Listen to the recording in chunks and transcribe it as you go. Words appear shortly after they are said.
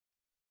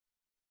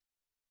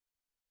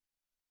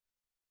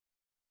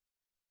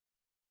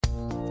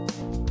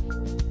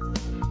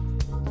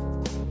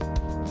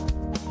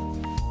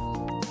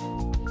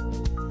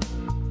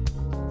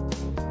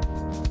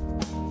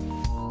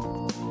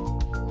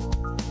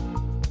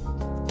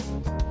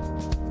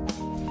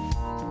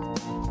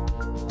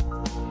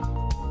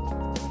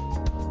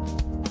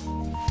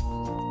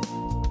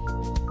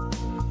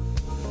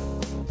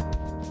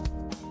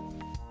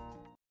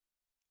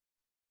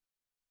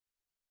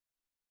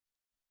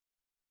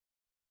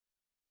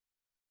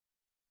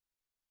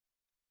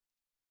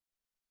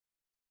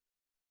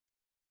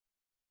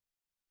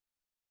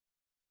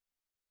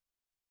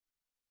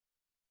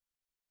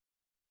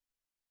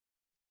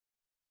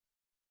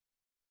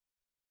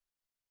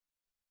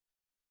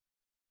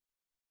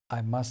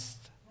I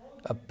must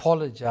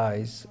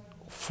apologize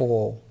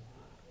for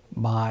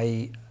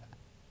my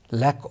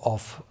lack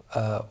of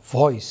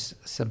voice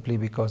simply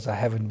because I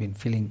haven't been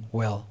feeling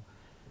well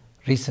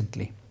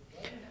recently.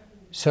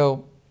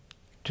 So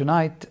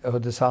tonight or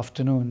this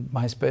afternoon,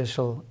 my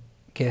special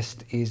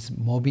guest is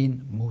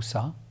Mobeen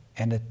Moosa,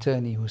 an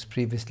attorney who's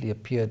previously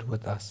appeared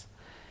with us.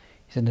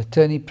 He's an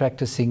attorney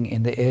practicing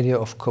in the area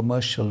of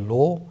commercial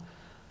law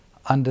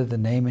under the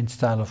name and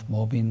style of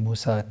Mobeen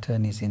Moosa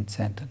Attorneys in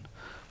Sandton.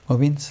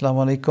 Mobeen,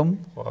 assalamu alaikum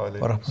wa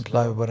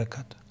rahmatullahi wa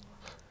barakatuh.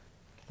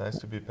 Nice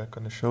to be back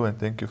on the show, and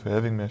thank you for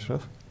having me,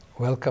 Ashraf.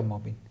 Welcome,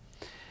 Mobeen.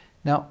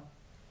 Now,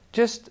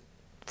 just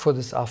for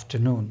this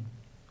afternoon,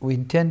 we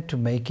intend to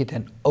make it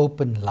an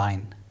open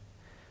line.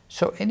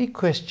 So any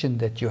question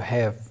that you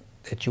have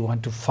that you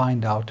want to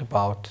find out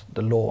about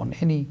the law on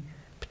any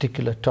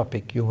particular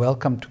topic, you're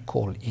welcome to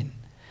call in.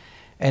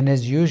 And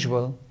as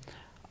usual,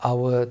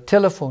 our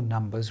telephone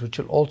numbers, which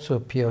will also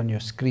appear on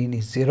your screen,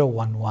 is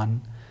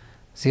 011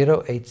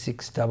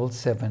 086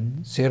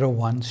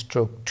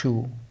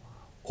 01/2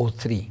 or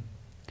 3.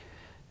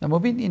 Now,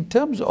 Mobeen, in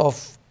terms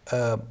of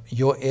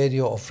your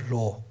area of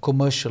law,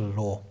 commercial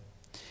law,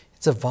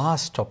 it's a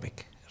vast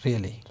topic,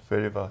 really. It's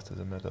very vast, as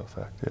a matter of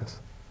fact, yes.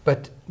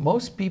 But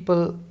most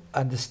people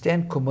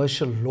understand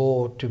commercial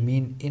law to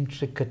mean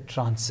intricate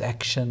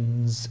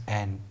transactions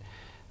and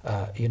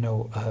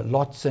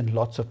lots and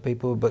lots of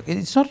paper, but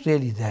it's not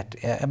really that.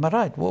 Am I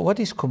right? What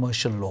is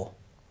commercial law?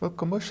 Well,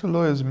 commercial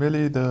law is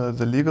merely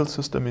the legal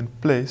system in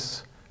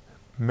place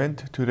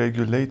meant to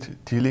regulate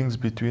dealings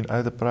between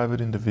either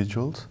private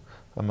individuals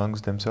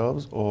amongst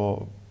themselves,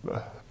 or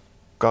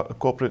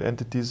corporate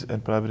entities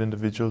and private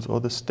individuals,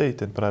 or the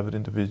state and private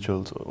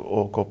individuals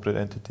or corporate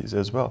entities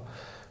as well.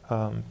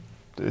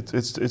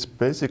 It's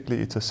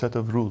basically a set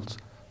of rules.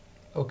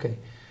 Okay.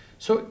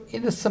 So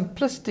in a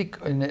simplistic,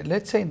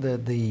 let's say in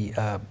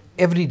the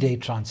everyday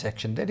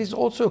transaction, that is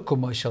also a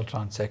commercial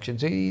transaction.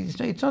 So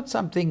it's not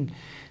something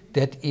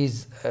that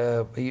is,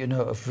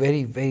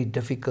 very, very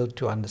difficult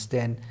to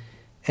understand.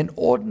 An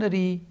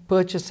ordinary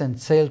purchase and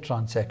sale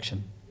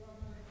transaction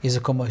is a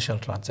commercial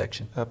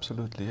transaction.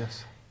 Absolutely,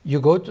 yes.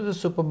 You go to the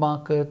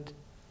supermarket,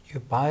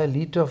 you buy a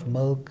liter of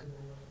milk,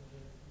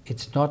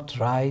 it's not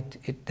right,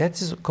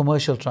 that's a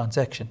commercial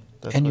transaction.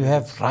 That's and you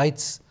have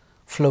rights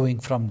flowing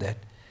from that.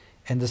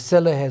 And the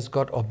seller has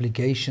got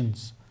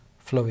obligations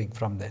flowing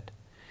from that.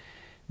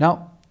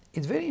 Now,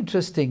 it's very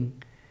interesting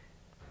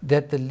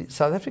that the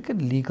South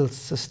African legal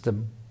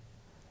system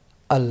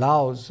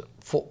allows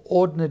for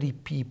ordinary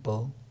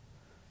people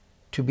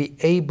to be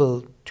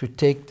able to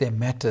take their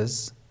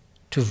matters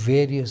to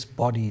various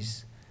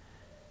bodies.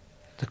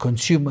 The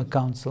Consumer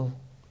Council,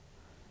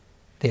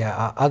 there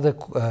are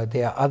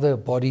other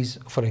bodies,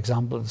 for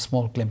example, the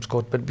Small Claims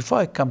Court. But before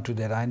I come to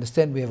that, I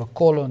understand we have a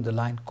caller on the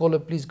line. Caller,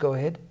 please go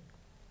ahead.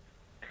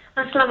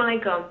 Assalamu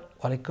alaikum.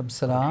 Walaikum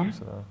salam.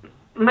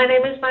 My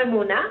name is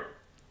Maimuna.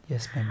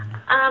 Yes,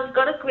 Maimuna. I've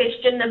got a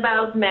question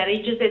about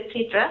marriages,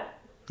 etc.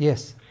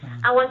 Yes.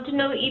 I want to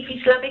know if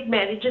Islamic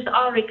marriages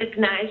are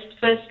recognized,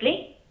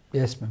 firstly.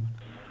 Yes, Maimuna.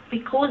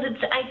 Because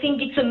I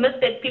think it's a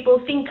myth that people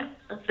think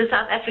the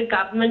South African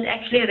government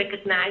actually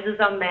recognizes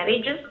our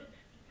marriages,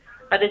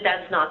 but it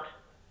does not.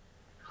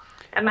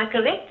 Am I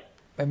correct?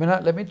 Maimuna,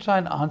 let me try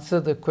and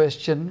answer the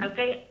question.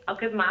 Okay,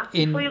 Mark.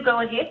 Before you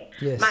go ahead,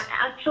 yes. My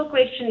actual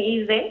question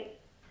is then,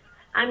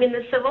 I'm in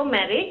a civil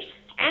marriage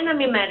and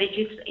I'm in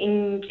marriages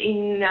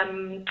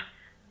in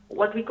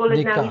what we call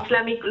it now,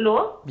 Islamic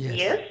law.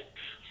 Yes.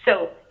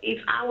 So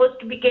if I was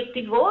to get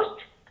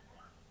divorced,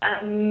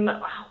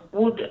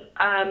 would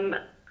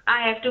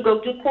I have to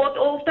go to court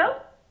also?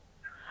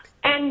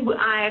 And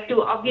I have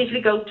to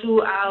obviously go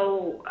to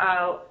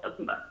our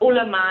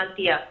ulama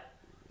here.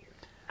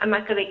 Am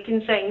I correct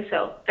in saying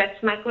so?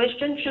 That's my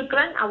question.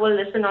 Shukran. I will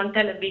listen on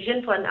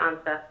television for an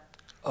answer.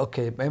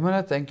 Okay,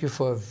 Maimuna, thank you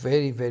for a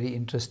very, very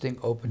interesting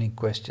opening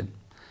question.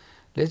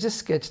 Let's just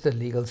sketch the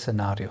legal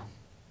scenario.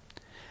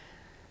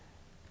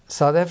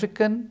 South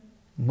African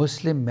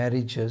Muslim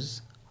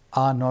marriages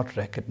are not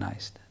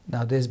recognized.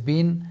 Now, there's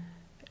been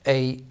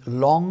a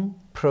long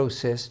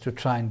process to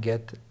try and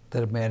get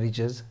the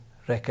marriages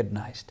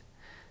recognized.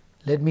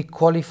 Let me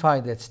qualify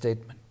that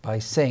statement by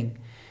saying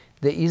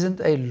there isn't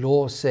a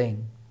law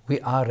saying we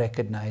are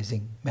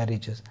recognizing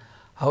marriages.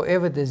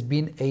 However, there's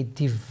been a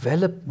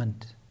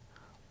development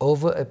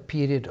over a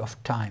period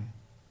of time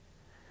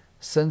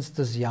since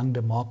this young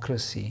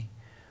democracy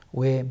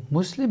where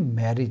Muslim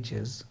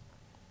marriages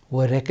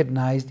were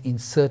recognized in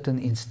certain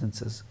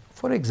instances.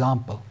 For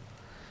example,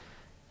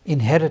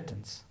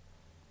 inheritance,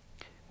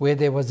 where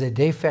there was a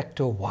de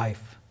facto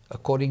wife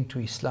according to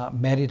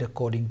Islam, married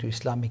according to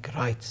Islamic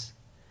rights,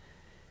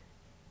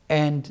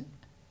 and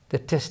the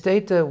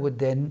testator would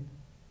then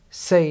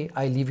say,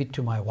 I leave it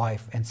to my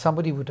wife, and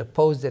somebody would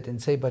oppose that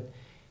and say, but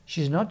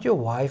she's not your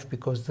wife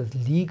because the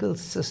legal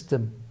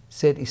system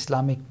said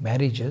Islamic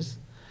marriages,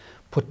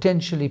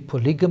 potentially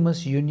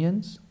polygamous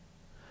unions,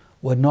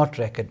 were not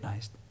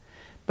recognized.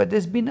 But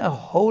there's been a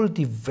whole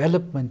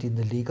development in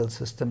the legal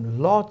system,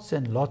 lots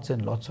and lots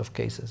and lots of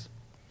cases.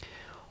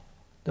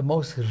 the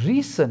most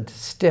recent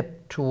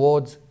step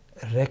towards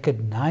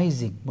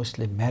recognizing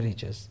Muslim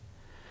marriages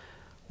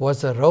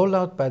was a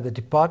rollout by the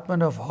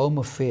Department of Home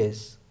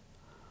Affairs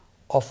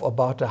of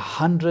about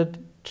 100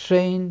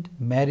 trained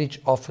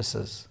marriage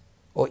officers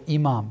or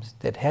imams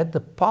that had the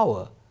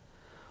power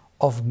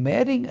of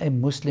marrying a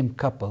Muslim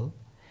couple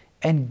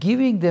and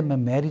giving them a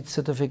marriage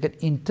certificate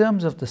in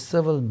terms of the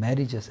Civil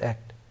Marriages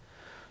Act.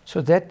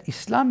 So that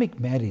Islamic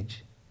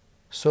marriage,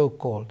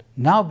 so-called,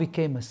 now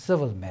became a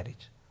civil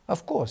marriage.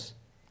 Of course,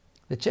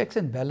 the checks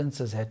and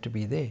balances had to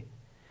be there.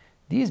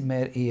 These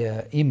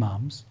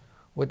imams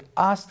would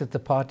ask that the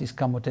parties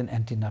come with an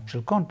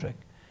anti-nuptial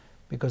contract,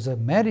 because a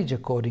marriage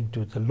according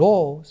to the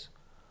laws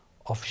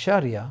of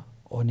Sharia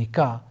or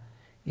Nikah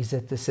is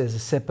that this is a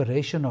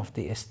separation of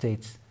the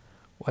estates.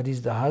 What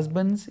is the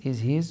husband's is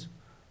his,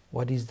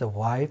 what is the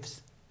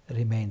wife's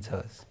remains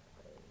hers.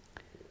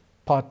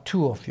 Part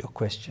 2 of your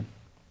question.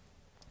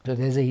 So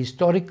there's a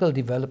historical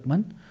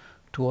development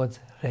towards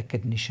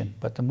recognition,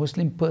 but the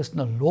Muslim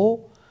personal law,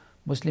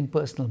 Muslim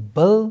personal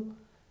bill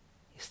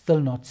is still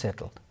not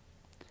settled.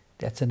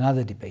 That's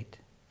another debate.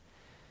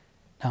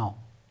 Now,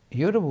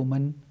 you're a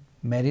woman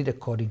married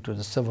according to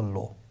the civil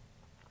law.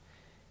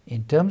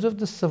 In terms of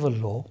the civil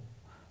law,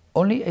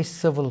 only a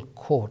civil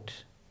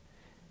court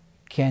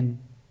can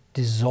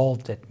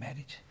dissolve that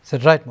marriage. Is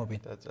that right,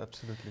 Mobeen? That's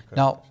absolutely correct.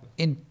 Now,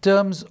 in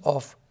terms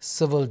of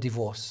civil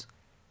divorce,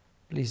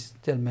 please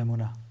tell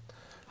Memuna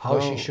how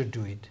she should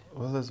do it.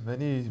 Well, there's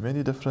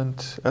many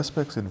different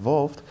aspects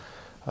involved.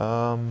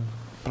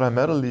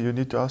 Primarily, you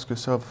need to ask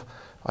yourself,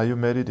 are you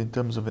married in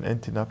terms of an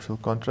anti-nuptial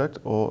contract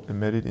or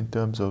married in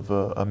terms of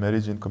a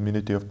marriage in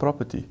community of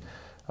property?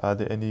 Are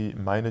there any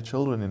minor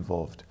children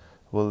involved?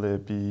 Will there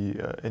be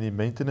any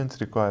maintenance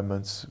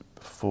requirements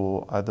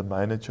for either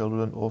minor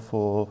children or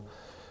for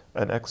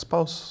an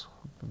ex-spouse,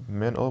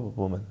 man or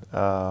woman?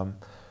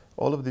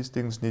 All of these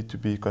things need to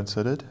be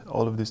considered.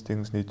 All of these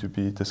things need to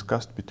be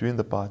discussed between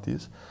the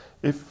parties.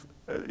 If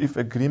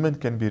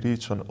agreement can be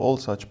reached on all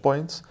such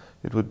points,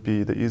 it would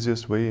be the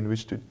easiest way in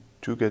which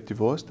to get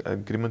divorced.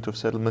 Agreement of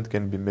settlement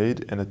can be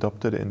made and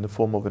adopted in the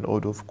form of an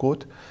order of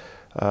court,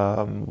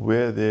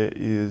 where there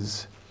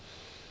is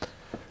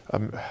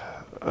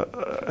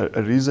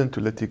a reason to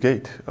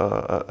litigate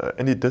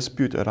any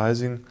dispute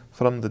arising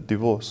from the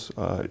divorce.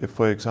 If,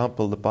 for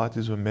example, the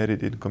parties were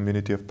married in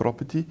community of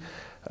property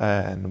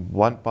and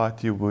one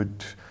party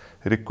would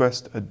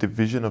request a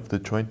division of the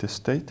joint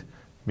estate,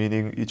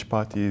 meaning each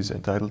party is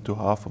entitled to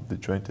half of the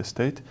joint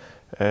estate,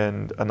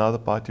 and another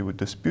party would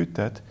dispute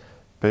that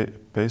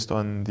based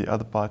on the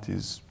other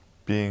parties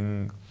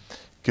being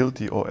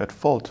guilty or at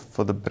fault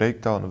for the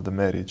breakdown of the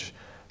marriage.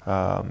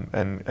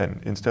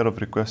 And instead of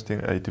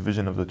requesting a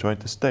division of the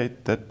joint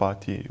estate, that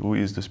party who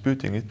is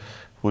disputing it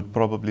would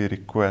probably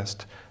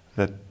request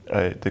that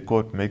the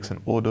court makes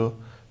an order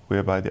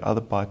whereby the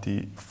other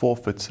party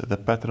forfeits the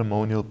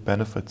patrimonial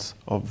benefits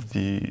of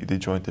the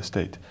joint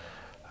estate.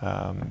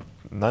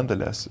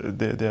 Nonetheless,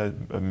 there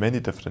are many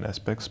different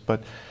aspects,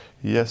 but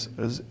yes,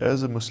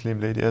 as a Muslim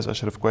lady, as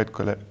Ashraf quite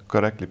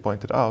correctly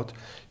pointed out,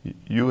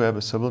 you have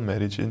a civil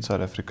marriage in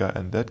South Africa,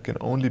 and that can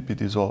only be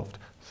dissolved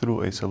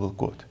through a civil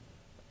court.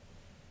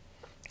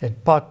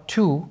 And part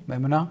 2,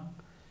 Memuna,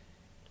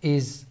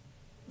 is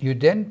you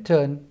then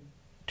turn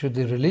to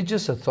the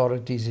religious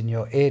authorities in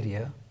your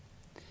area,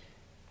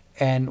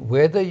 and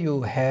whether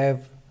you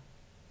have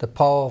the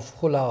power of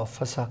khula or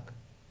fasak,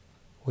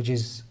 which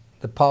is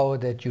the power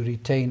that you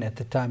retain at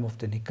the time of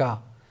the nikah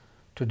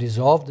to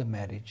dissolve the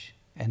marriage,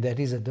 and that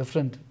is a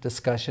different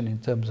discussion in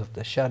terms of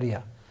the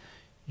Sharia.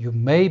 You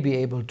may be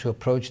able to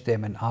approach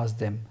them and ask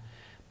them,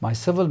 my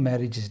civil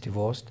marriage is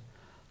divorced,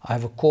 I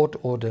have a court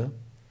order,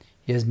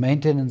 here's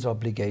maintenance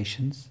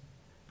obligations,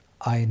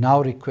 I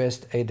now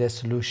request a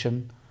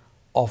dissolution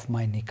of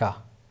my nikah,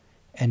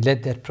 and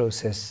let that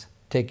process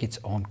take its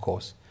own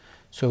course.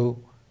 So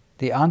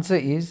the answer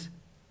is,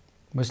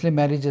 Muslim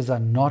marriages are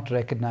not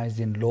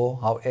recognized in law.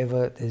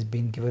 However, there's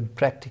been given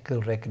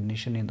practical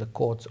recognition in the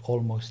courts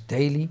almost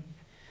daily.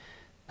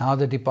 Now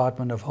the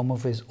Department of Home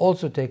Affairs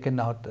also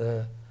taken out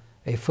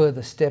a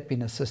further step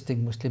in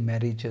assisting Muslim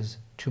marriages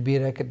to be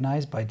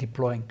recognized by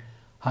deploying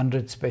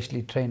 100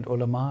 specially trained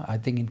ulama, I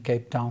think in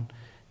Cape Town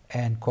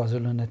and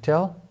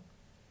KwaZulu-Natal.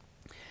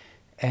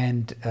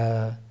 And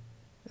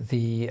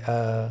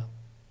the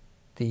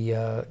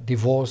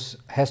divorce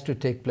has to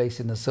take place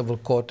in a civil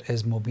court,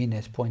 as Mobeen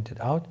has pointed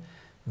out.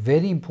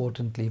 Very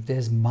importantly, if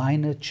there's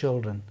minor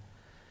children,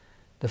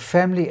 the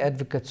Family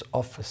Advocate's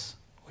Office,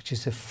 which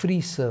is a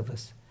free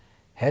service,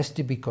 has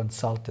to be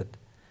consulted,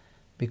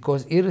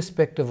 because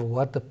irrespective of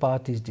what the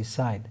parties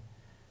decide,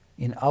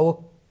 in our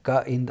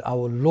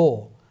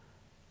law,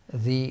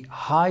 the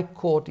High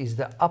Court is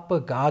the upper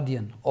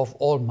guardian of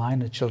all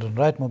minor children.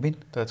 Right, Mobeen?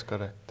 That's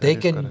correct. They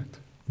can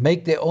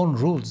make their own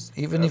rules,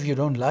 even if you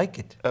don't like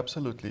it.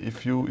 Absolutely.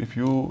 If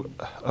you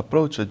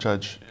approach a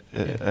judge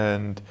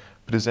and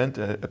present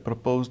a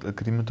proposed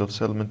agreement of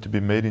settlement to be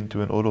made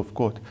into an order of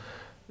court,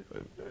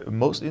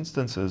 most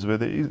instances where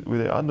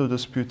there are no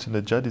disputes and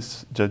the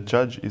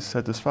judge is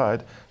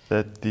satisfied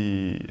that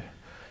the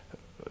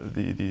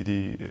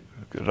the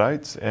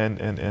rights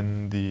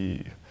and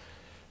the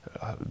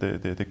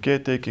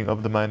caretaking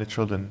of the minor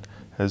children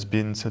has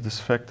been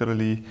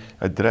satisfactorily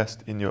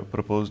addressed in your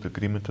proposed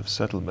agreement of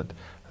settlement,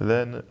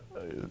 then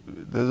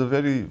there's a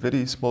very,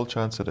 very small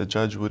chance that a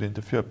judge would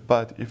interfere.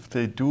 But if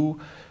they do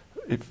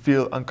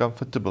feel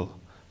uncomfortable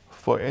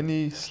for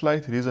any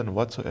slight reason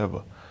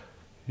whatsoever,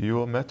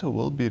 your matter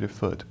will be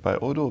referred by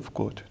order of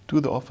court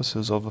to the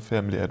officers of a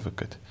family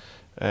advocate.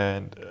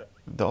 And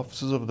the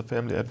officers of the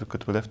family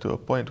advocate will have to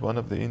appoint one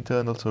of the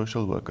internal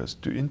social workers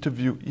to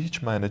interview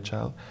each minor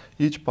child,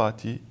 each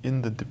party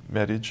in the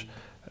marriage,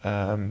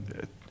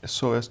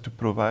 so as to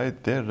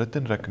provide their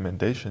written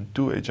recommendation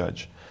to a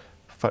judge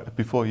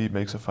before he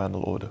makes a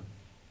final order.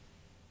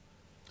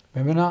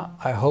 Mimina,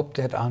 I hope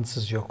that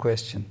answers your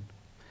question.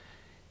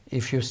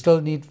 If you still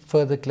need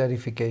further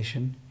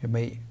clarification, you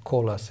may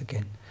call us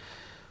again.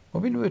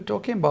 Mobeen, we're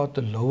talking about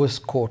the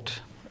lowest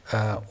court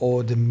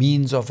or the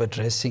means of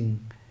addressing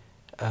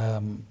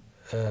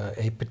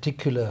a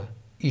particular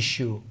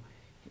issue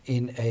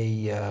in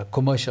a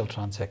commercial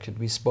transaction.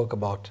 We spoke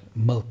about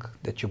milk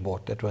that you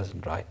bought, that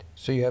wasn't right.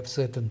 So you have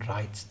certain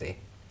rights there.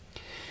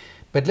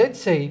 But let's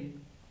say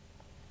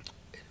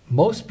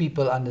most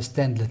people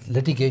understand that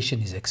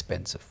litigation is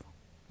expensive.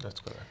 That's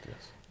correct, yes.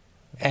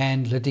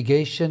 And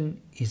litigation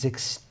is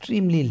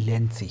extremely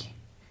lengthy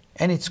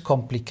and it's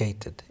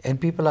complicated and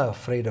people are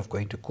afraid of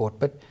going to court.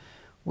 But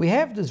we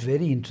have this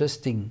very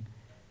interesting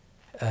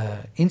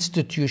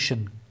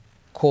institution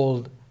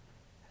called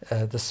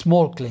the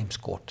Small Claims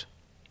Court.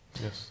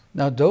 Yes.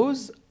 Now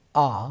those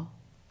are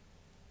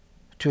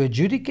to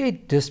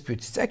adjudicate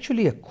disputes. It's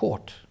actually a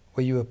court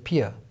where you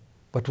appear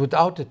but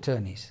without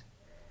attorneys.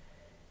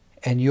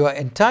 And you are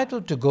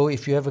entitled to go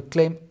if you have a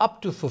claim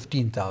up to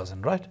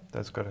 15,000, right?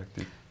 That's correct.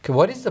 Okay,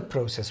 what is the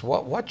process?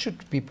 What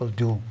should people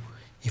do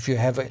if you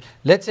have a,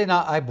 let's say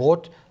now I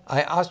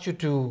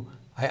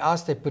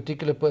asked a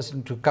particular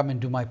person to come and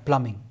do my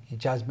plumbing. He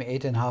charged me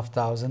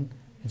 8,500.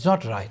 It's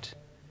not right.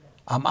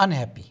 I'm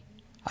unhappy.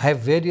 I have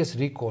various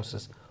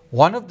recourses.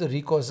 One of the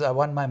recourses, I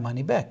want my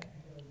money back.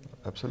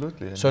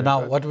 Absolutely. And so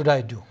now what would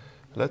I do?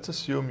 Let's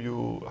assume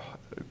you,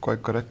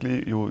 quite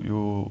correctly,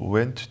 you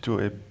went to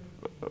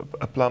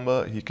a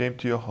plumber, he came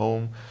to your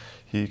home,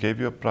 he gave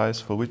you a price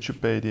for which you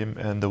paid him,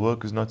 and the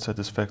work is not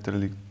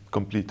satisfactorily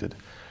completed.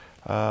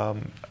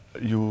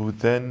 You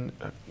then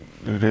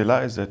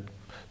realize that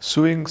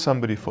suing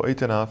somebody for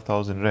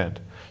 8,500 rand,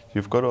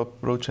 you've got to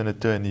approach an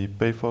attorney,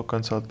 pay for a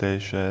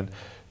consultation,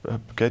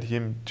 get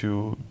him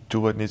to do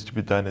what needs to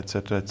be done,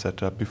 etc.,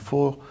 etc.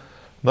 Before,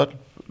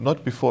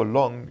 not before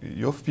long,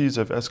 your fees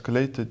have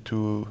escalated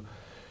to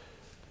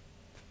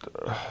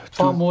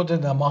far more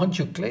than the amount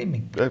you're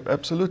claiming.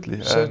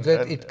 Absolutely. So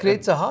that it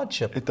creates a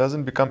hardship. It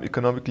doesn't become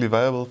economically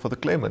viable for the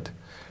claimant.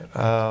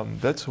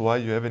 That's why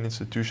you have an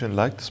institution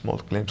like the Small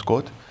Claims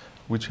Court,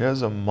 which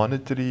has a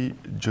monetary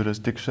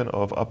jurisdiction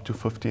of up to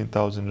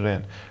 15,000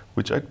 rand.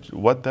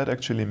 What that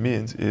actually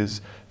means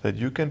is that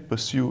you can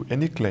pursue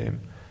any claim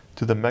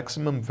to the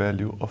maximum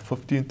value of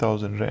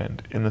 15,000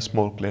 rand in a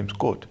Small Claims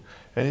Court.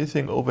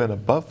 Anything over and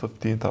above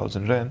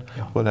 15,000 rand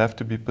will have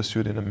to be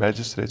pursued in a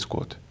magistrate's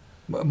court.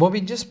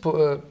 Mobeen, just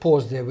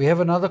pause there. We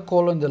have another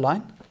call on the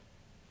line.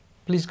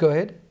 Please go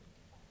ahead.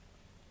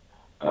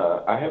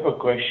 I have a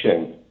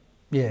question.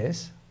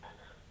 Yes.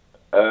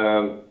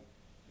 My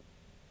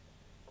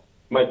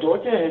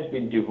daughter has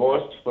been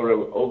divorced for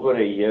over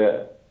a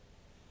year.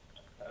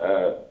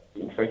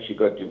 In fact, she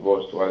got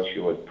divorced while she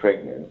was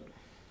pregnant.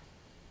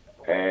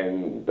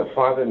 And the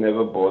father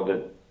never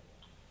bothered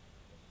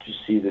to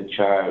see the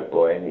child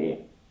or he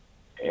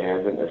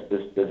hasn't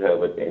assisted her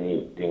with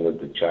anything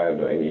with the child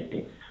or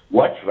anything.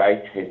 What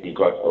right has he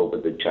got over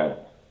the child?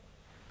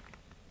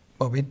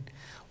 Mobeen,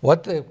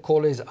 what the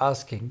caller is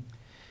asking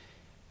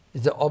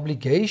is the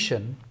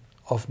obligation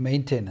of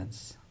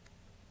maintenance.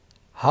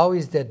 How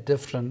is that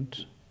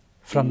different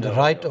from the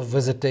right of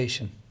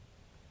visitation?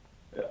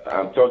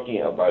 I'm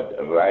talking about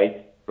a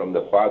right from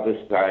the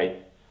father's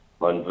side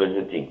on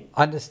visiting.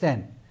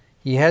 Understand.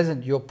 He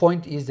hasn't, your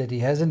point is that he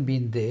hasn't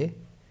been there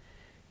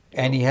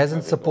and he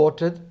hasn't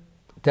supported.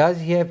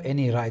 Does he have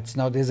any rights?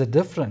 Now there's a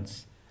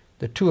difference.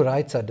 The two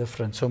rights are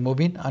different. So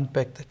Mobeen,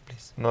 unpack that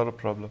please. Not a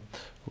problem.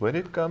 When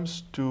it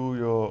comes to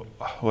your,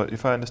 well,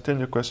 if I understand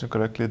your question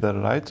correctly, the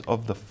rights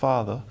of the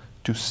father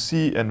to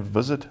see and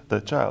visit the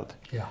child,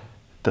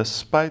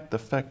 despite the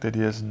fact that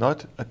he has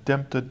not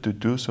attempted to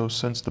do so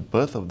since the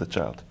birth of the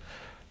child,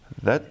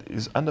 that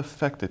is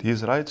unaffected.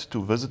 His rights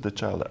to visit the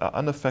child are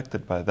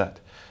unaffected by that.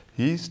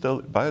 He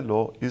still, by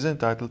law, is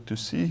entitled to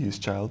see his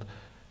child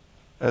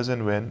as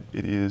and when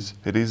it is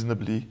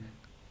reasonably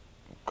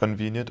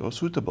convenient or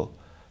suitable.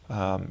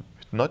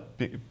 Not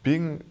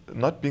being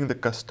the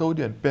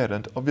custodian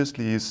parent,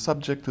 obviously he is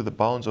subject to the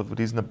bounds of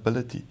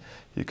reasonability.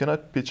 He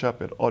cannot pitch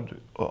up at odd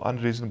or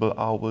unreasonable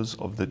hours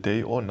of the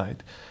day or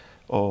night,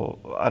 or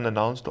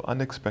unannounced or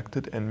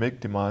unexpected, and make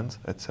demands,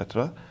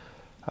 etc.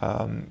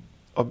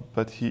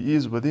 But he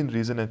is within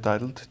reason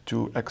entitled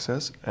to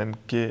access and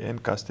care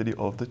and custody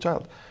of the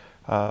child.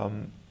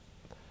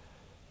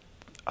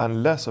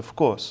 Unless, of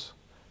course,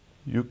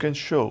 you can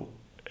show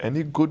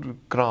any good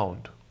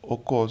ground or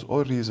cause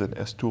or reason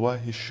as to why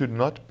he should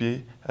not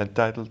be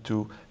entitled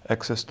to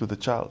access to the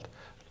child,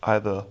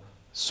 either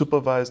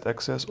supervised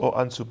access or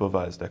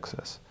unsupervised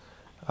access.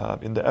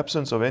 In the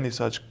absence of any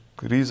such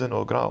reason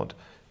or ground,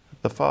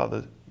 the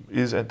father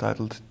is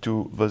entitled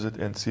to visit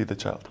and see the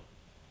child.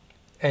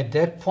 At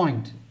that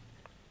point,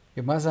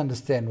 you must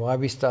understand why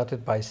we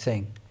started by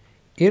saying,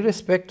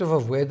 irrespective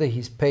of whether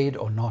he's paid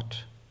or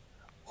not,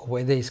 or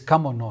whether he's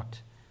come or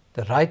not,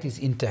 the right is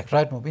intact,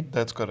 right, Mobeen?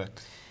 That's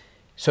correct.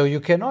 So you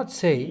cannot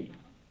say,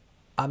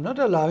 I'm not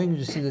allowing you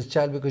to see this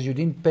child because you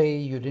didn't pay,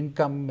 you didn't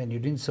come, and you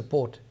didn't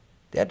support.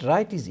 That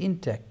right is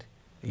intact.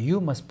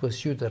 You must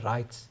pursue the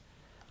rights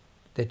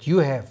that you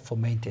have for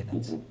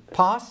maintenance.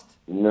 Past?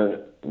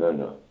 No.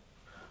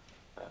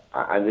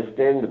 I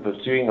understand the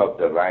pursuing of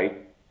the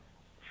right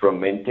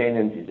from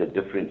maintenance is a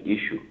different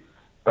issue.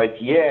 But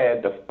here,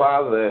 the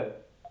father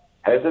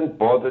hasn't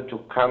bothered to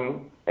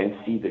come and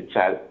see the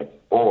child at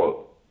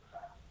all.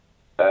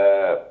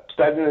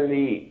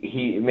 Suddenly,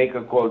 he make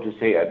a call to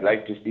say, I'd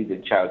like to see the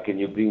child. Can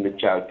you bring the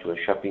child to a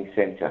shopping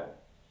center?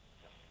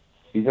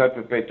 He's not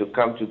prepared to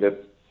come to the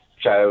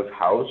child's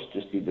house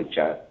to see the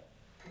child.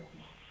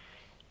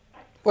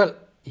 Well,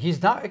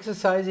 he's now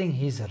exercising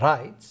his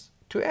rights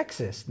to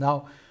access.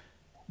 Now,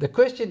 the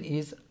question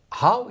is,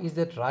 how is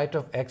that right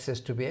of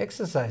access to be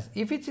exercised?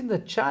 If it's in the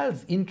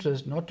child's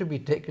interest not to be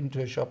taken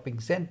to a shopping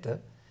center,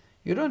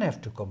 you don't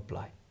have to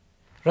comply.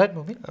 Right,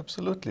 Mobeen?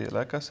 Absolutely.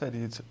 Like I said,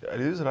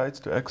 his rights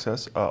to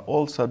access are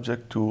all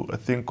subject to a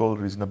thing called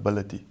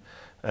reasonability.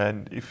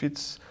 And if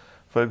it's,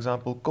 for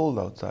example, cold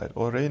outside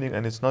or raining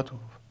and it's not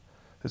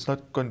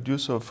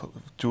conducive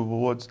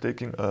towards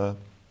taking a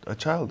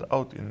child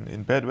out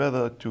in bad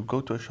weather to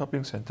go to a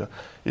shopping center,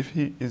 if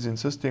he is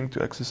insisting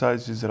to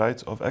exercise his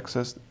rights of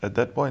access at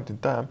that point in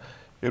time,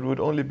 it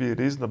would only be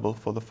reasonable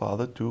for the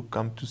father to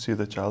come to see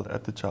the child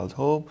at the child's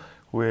home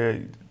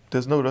where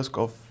there's no risk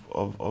of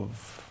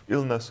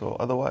illness or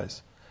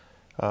otherwise.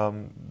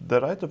 The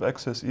right of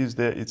access is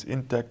there, it's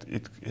intact,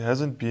 it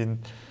hasn't been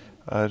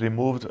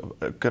removed,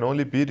 can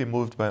only be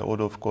removed by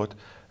order of court,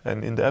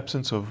 and in the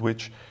absence of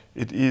which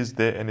it is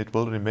there and it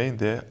will remain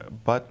there,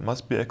 but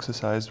must be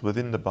exercised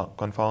within the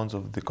confounds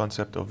of the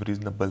concept of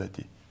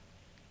reasonability.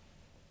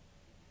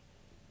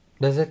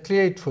 Does that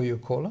clear it for you,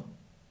 caller?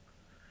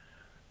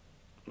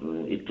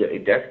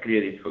 It does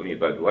clear it for me,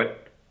 but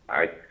what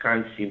I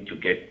can't seem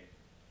to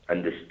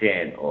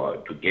understand or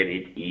to get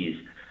it is,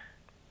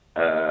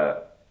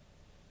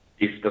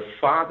 if the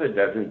father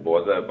doesn't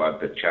bother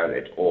about the child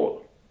at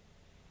all,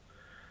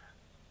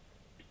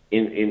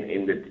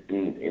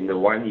 in the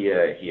 1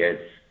 year he has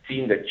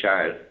seen the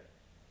child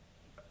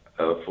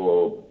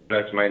for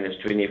plus minus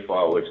 24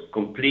 hours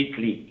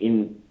completely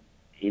in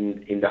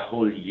the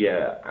whole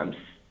year. I'm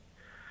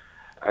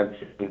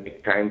saying the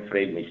time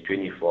frame is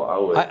 24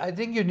 hours. I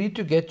think you need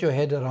to get your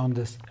head around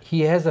this.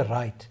 He has a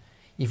right.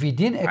 If he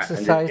didn't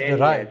exercise the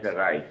right,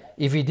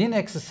 if he didn't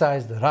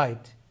exercise the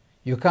right,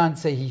 you can't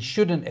say he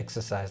shouldn't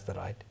exercise the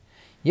right.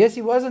 Yes,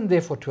 he wasn't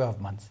there for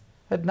 12 months,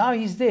 but now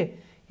he's there.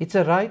 It's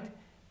a right.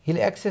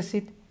 He'll access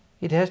it.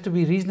 It has to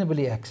be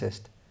reasonably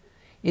accessed.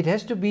 It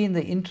has to be in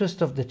the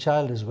interest of the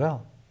child as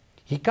well.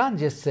 He can't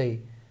just say,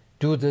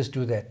 do this,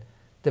 do that.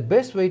 The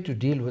best way to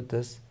deal with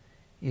this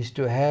is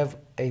to have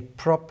a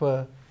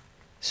proper,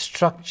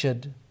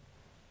 structured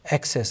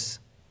access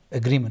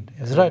agreement.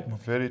 Is right, Mo?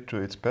 Very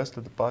true. It's best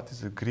that the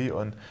parties agree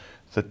on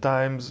the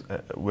times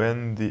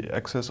when the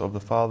access of the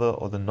father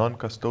or the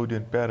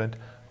non-custodian parent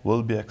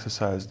will be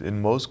exercised.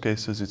 In most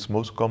cases, it's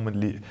most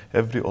commonly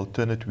every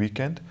alternate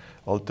weekend,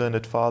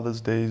 alternate Father's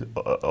Days,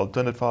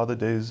 alternate Father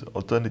Days,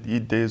 alternate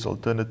Eid days,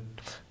 alternate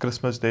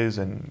Christmas days,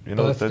 and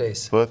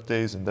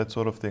birthdays and that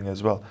sort of thing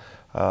as well.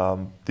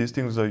 These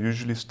things are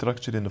usually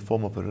structured in the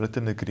form of a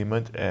written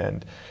agreement,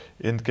 and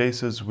in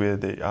cases where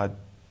there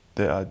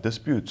are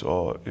disputes,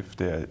 or if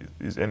there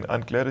is an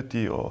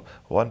unclarity, or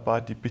one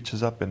party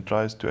pitches up and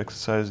tries to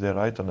exercise their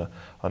right on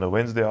a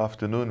Wednesday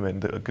afternoon when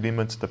the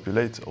agreement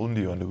stipulates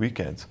only on the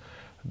weekends,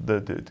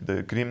 the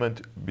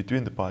agreement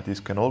between the parties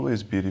can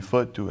always be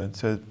referred to and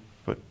said,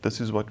 but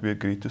this is what we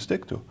agreed to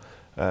stick to.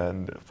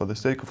 And for the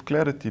sake of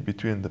clarity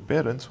between the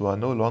parents who are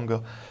no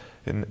longer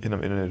in a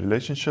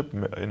relationship,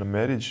 in a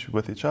marriage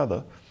with each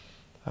other,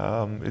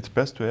 it's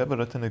best to have a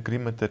written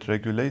agreement that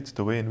regulates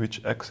the way in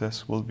which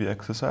access will be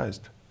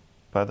exercised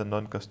by the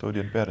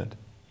non-custodian parent.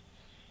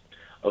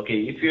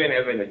 Okay, if you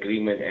have an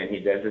agreement and he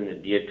doesn't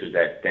adhere to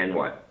that, then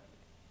what?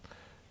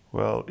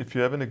 Well, if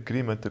you have an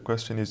agreement, the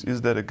question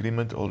is that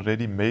agreement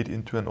already made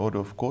into an order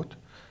of court?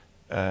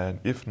 And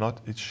if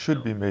not, it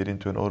should be made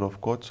into an order of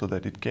court so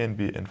that it can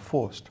be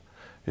enforced.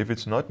 If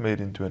it's not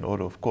made into an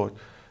order of court,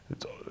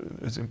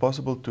 it's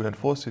impossible to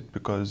enforce it,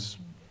 because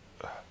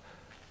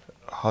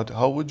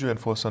how would you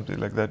enforce something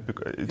like that?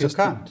 You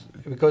can't,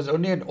 because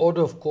only an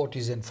order of court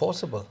is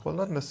enforceable. Well,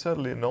 not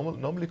necessarily.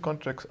 Normally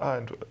contracts are,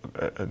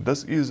 and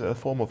this is a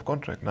form of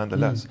contract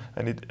nonetheless,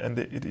 and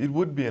it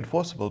would be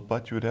enforceable,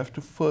 but you would have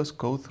to first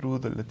go through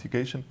the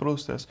litigation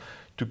process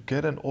to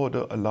get an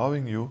order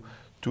allowing you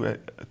to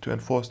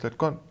enforce that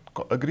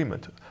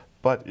agreement.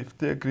 But if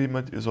the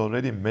agreement is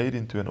already made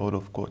into an order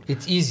of court,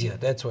 it's easier,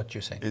 that's what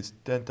you're saying. it's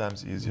 10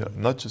 times easier,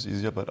 not just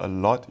easier, but a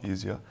lot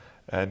easier,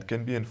 and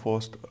can be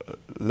enforced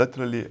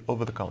literally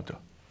over the counter.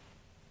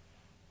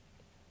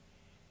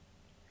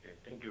 Okay,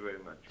 thank you very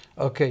much.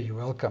 Okay, you're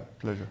welcome.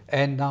 Pleasure.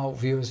 And now,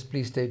 viewers,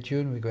 please stay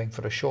tuned. We're going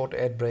for a short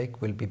ad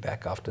break. We'll be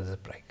back after the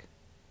break.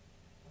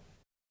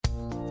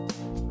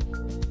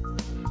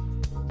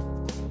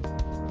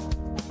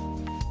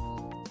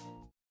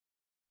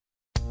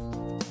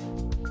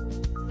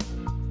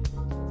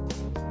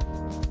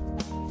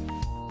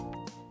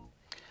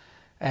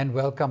 And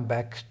welcome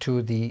back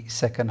to the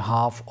second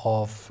half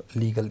of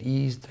Legal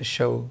Ease, the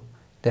show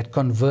that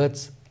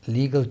converts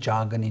legal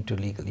jargon into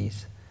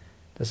legalese.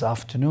 This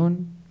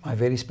afternoon, my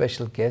very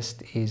special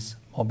guest is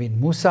Mobeen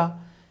Moosa,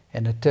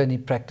 an attorney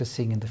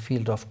practicing in the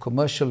field of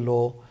commercial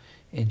law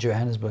in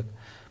Johannesburg.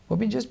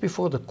 Mobeen, just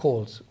before the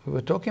calls, we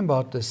were talking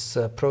about this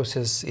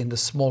process in the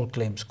small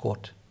claims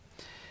court.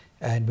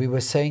 And we were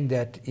saying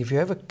that if you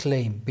have a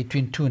claim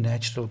between two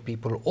natural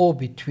people or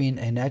between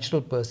a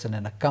natural person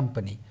and a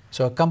company,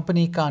 so a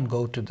company can't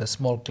go to the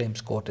small claims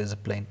court as a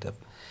plaintiff.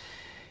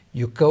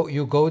 You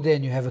go there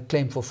and you have a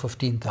claim for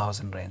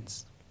 15,000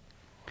 rands.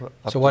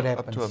 So what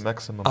happens? Up to a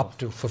maximum. Up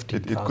to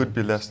 15,000. It could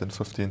be less than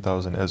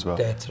 15,000 as well.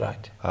 That's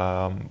right.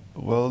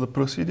 Well, the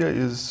procedure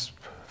is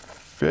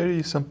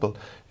very simple.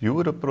 You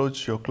would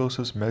approach your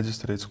closest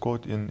magistrate's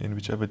court in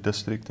whichever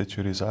district that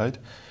you reside.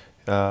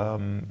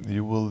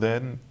 You will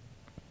then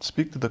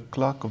speak to the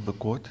clerk of the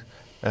court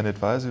and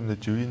advise him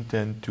that you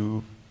intend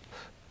to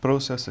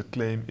process a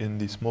claim in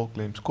the small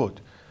claims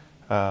court.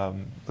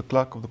 The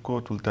clerk of the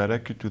court will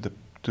direct you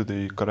to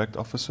the correct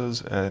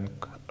officers and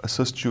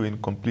assist you in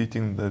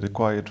completing the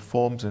required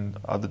forms and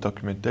other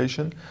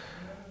documentation.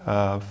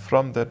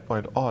 From that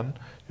point on,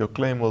 your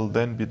claim will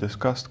then be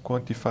discussed,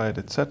 quantified,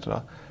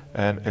 etc.,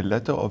 and a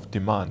letter of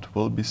demand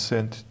will be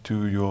sent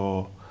to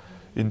your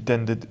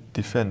intended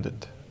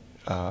defendant.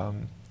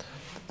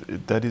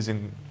 That is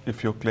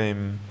if your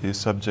claim is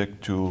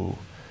subject to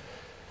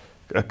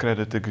a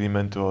credit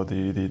agreement or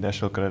the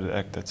National Credit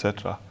Act,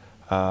 etc.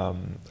 A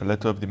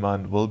letter of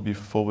demand will be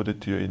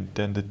forwarded to your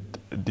intended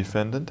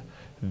defendant.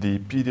 The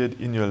period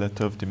in your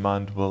letter of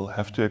demand will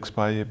have to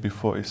expire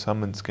before a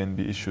summons can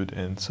be issued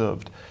and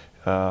served.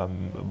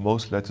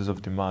 Most letters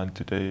of demand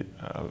today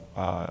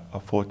are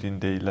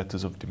 14-day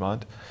letters of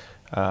demand.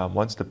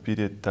 Once the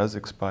period does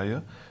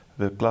expire,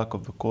 the clerk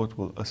of the court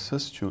will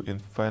assist you in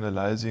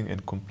finalizing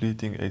and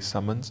completing a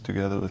summons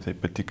together with a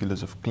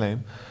particulars of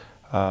claim,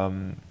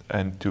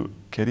 and to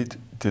get it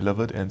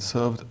delivered and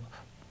served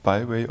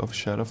by way of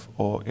sheriff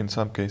or, in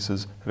some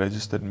cases,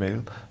 registered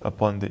mail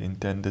upon the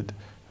intended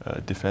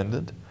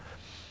defendant.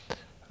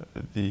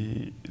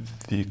 The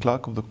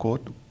clerk of the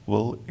court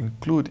will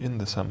include in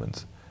the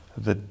summons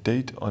the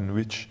date on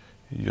which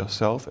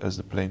yourself as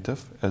the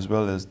plaintiff as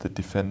well as the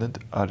defendant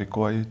are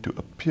required to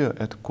appear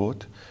at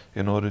court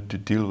in order to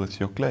deal with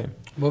your claim.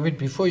 Mobeen,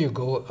 before you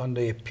go on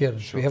the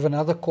appearance, Sure. we have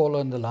another caller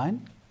on the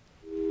line.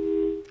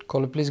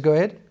 Caller, please go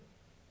ahead.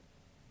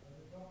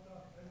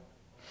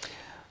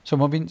 So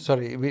Mobeen,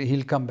 sorry,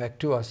 he'll come back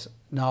to us.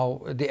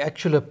 Now, the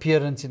actual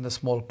appearance in the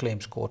small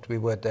claims court, we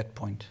were at that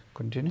point.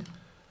 Continue.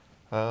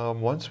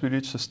 Once we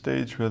reach the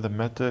stage where the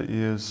matter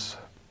is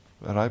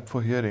ripe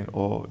for hearing,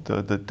 or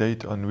the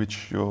date on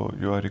which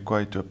you are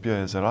required to appear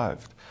has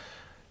arrived,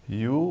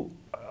 you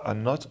are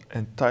not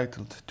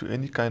entitled to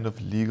any kind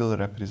of legal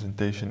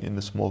representation in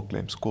the small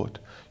claims court.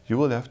 You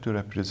will have to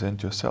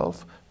represent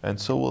yourself, and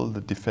so will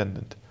the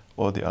defendant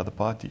or the other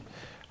party.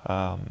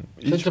 So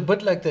it's a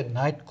bit like that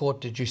night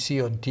court that you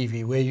see on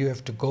TV, where you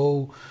have to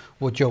go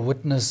with your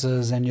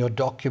witnesses and your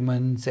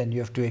documents and you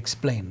have to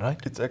explain, right?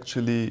 It's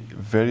actually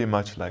very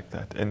much like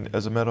that. And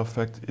as a matter of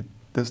fact,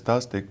 this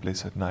does take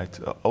place at night.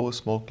 Our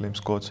small claims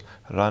courts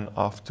run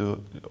after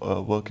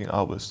working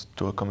hours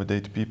to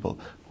accommodate people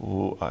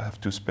who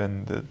have to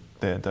spend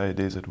their entire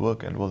days at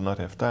work and will not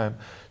have time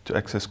to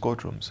access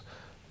courtrooms.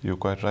 You're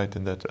quite right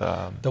in that.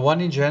 The one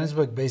in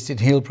Johannesburg based in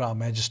Hillbrow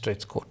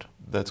Magistrates Court.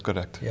 That's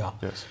correct. Yeah.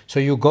 Yes. So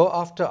you go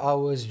after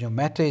hours, your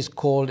matter is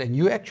called, and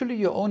you actually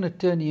your own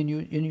attorney, and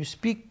you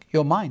speak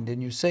your mind,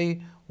 and you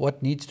say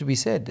what needs to be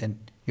said, and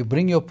you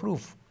bring your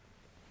proof.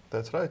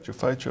 That's right. You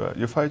fight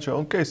your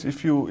own case.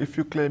 If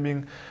you're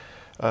claiming,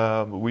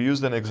 we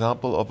used an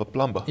example of a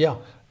plumber. Yeah.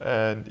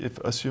 And if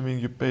assuming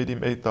you paid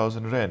him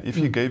 8,000 rand, if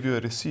he gave you a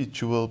receipt,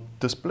 you will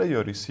display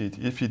your receipt.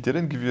 If he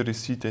didn't give you a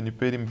receipt and you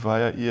paid him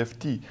via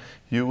EFT,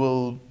 you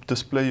will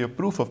display your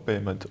proof of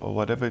payment or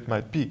whatever it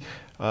might be.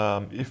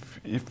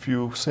 If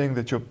you're saying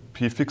that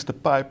he fixed a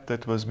pipe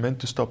that was meant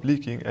to stop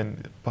leaking,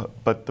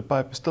 but the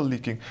pipe is still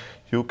leaking,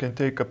 you can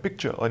take a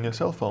picture on your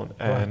cell phone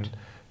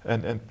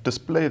and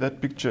display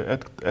that picture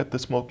at the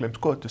small claims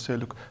court to say,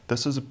 look,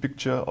 this is a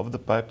picture of the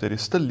pipe that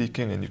is still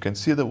leaking, and you can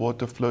see the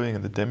water flowing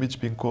and the damage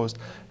being caused,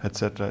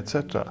 etc.,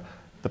 etc.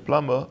 The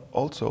plumber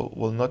also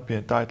will not be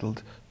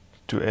entitled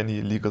to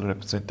any legal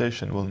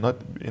representation, will not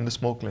in the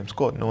small claims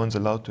court. No one's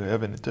allowed to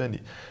have an attorney.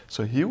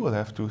 So he will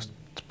have to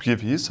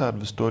give his side of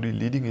the story,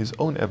 leading his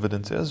own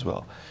evidence as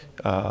well,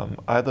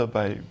 either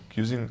by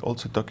using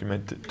also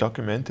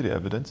documentary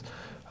evidence.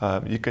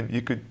 You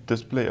could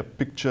display a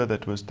picture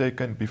that was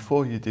taken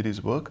before he did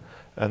his work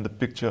and the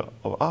picture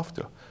of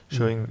after,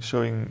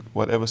 showing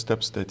whatever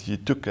steps that he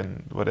took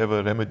and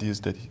whatever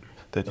remedies that he.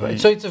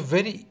 So it's a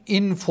very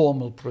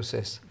informal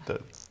process.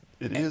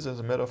 It is, as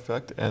a matter of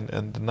fact,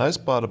 and the nice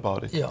part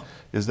about it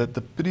is that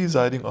the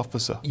presiding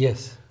officer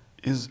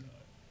is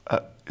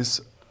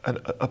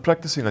a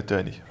practicing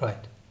attorney.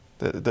 Right.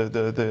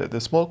 The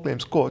small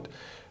claims court.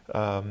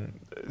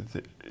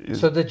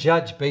 So the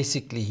judge,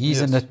 basically,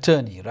 he's an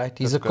attorney, right?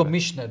 He's a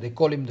commissioner. They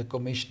call him the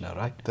commissioner,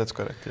 right? That's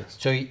correct, yes.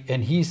 So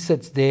he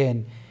sits there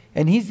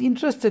and he's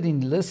interested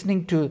in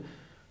listening to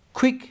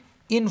quick,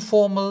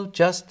 informal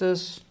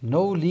justice,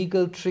 no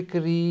legal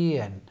trickery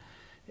and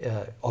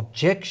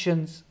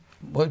objections.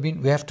 Well,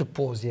 we have to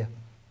pause here.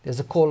 There's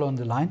a call on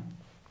the line.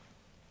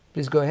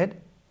 Please go ahead.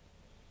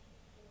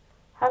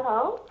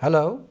 Hello.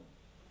 Hello.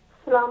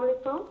 Assalamu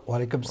alaikum. Wa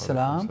alaikum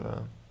salam.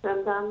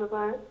 Ramadan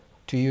Mubarak.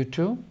 To you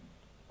too.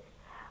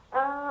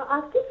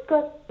 I've just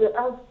got,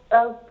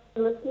 I've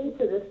listening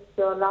to this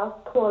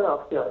last call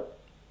of yours.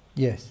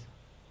 Yes.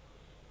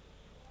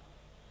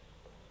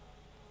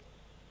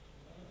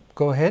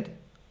 Go ahead.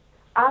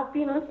 I've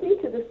been listening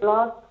to this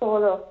last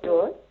call of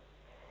yours.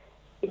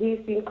 He's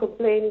been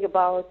complaining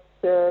about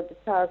the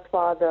child's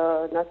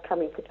father not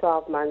coming for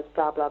 12 months,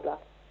 blah, blah, blah.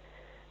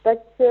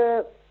 But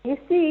you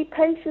see,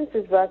 patience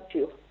is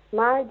virtue.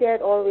 My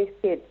dad always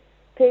said,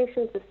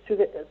 patience is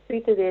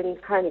sweeter than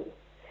honey.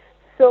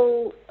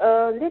 So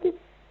let it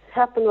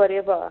happen,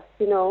 whatever,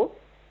 you know.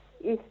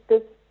 If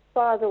the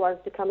father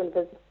wants to come and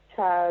visit the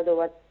child or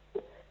what,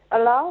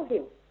 allow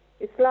him.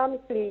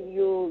 Islamically,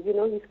 you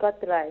know, he's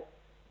got the right.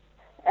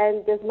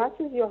 And as much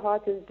as your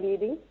heart is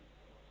bleeding,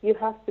 you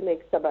have to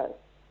make sabr.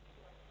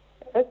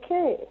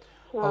 Okay.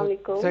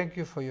 Oh, thank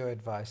you for your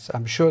advice.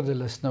 I'm sure the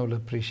listener will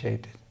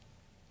appreciate it.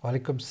 Wa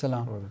alaikum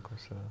salam.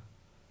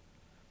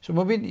 So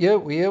Mobeen, here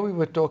we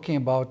were talking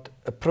about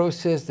a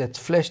process that's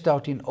fleshed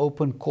out in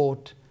open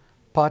court.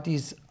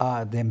 Parties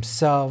are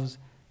themselves.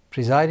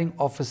 Presiding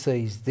officer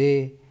is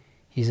there.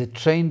 He's a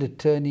trained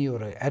attorney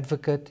or an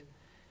advocate.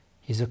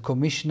 He's a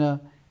commissioner,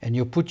 and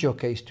you put your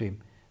case to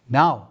him.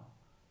 Now,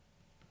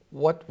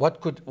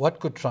 what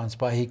could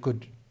transpire? He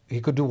could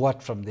do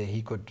what from there?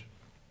 He could.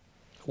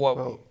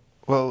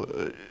 Well,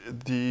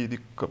 the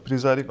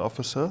presiding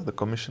officer, the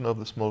commissioner of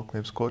the small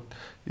claims court,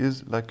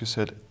 is, like you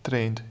said,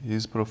 trained. He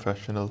is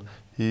professional.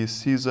 He is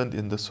seasoned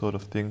in this sort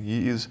of thing.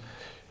 He is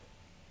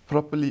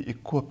properly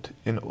equipped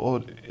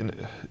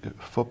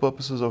for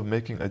purposes of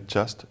making a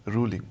just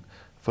ruling,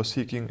 for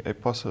seeking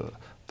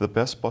the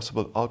best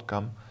possible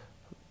outcome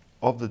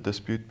of the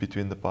dispute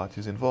between the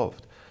parties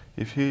involved.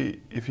 If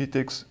he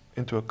takes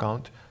into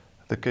account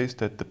the case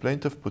that the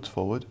plaintiff puts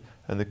forward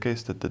and the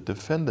case that the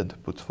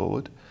defendant puts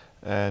forward,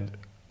 and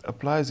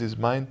applies his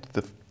mind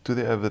to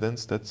the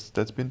evidence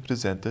that's been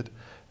presented,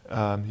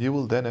 he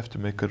will then have to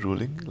make a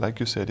ruling. Like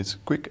you said, it's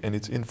quick and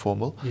it's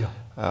informal.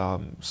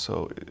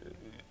 So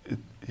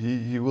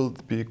he will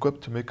be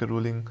equipped to make a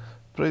ruling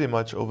pretty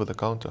much over the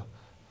counter.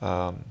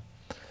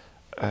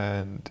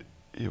 And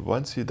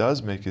once he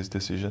does make his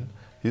decision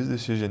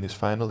is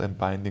final and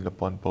binding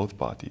upon both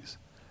parties.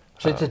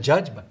 So it's a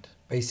judgment,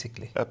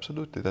 basically.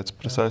 Absolutely, that's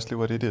precisely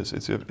what it is.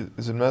 As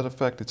a matter of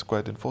fact, it's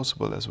quite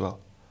enforceable as well.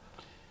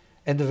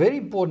 And the very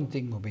important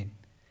thing, Mobeen,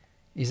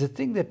 is the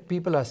thing that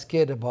people are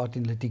scared about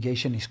in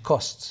litigation is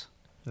costs.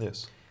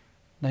 Yes.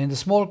 Now, in the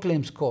small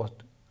claims court,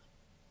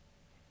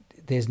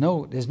 there's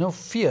no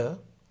fear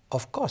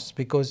of costs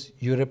because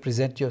you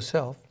represent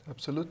yourself.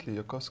 Absolutely,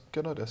 your costs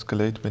cannot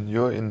escalate when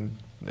you're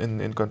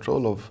in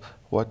control of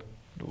what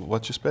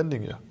you're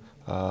spending here.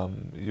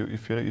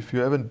 If you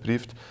haven't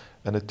briefed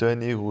an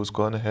attorney who's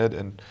gone ahead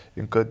and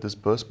incurred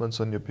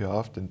disbursements on your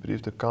behalf, then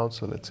briefed the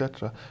counsel,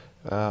 etc.,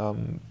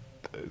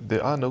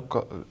 there are no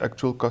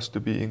actual costs to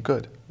be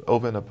incurred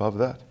over and above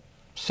that.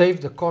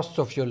 Save the costs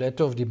of your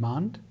letter of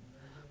demand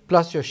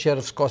plus your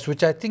sheriff's costs,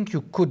 which I think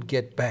you could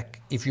get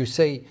back if you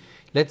say,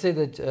 let's say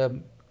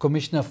that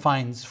commissioner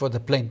fines for the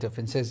plaintiff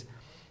and says,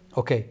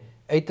 okay,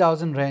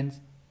 8,000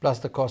 rands plus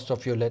the cost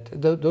of your letter,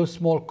 those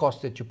small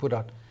costs that you put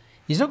out.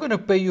 He's not going to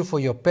pay you for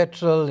your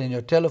petrol and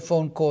your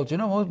telephone calls. You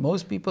know,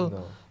 most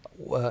people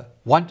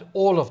want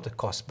all of the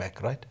costs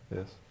back, right?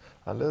 Yes.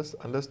 Unless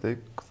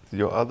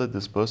your other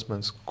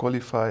disbursements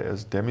qualify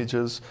as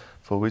damages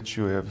for which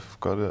you have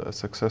got a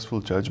successful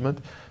judgment,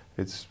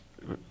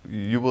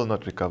 you will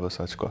not recover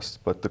such costs.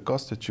 But the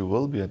costs that you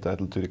will be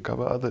entitled to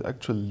recover are the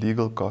actual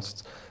legal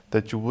costs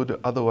that you would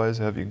otherwise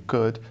have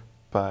incurred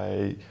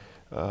by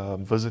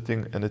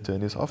visiting an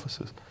attorney's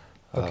offices.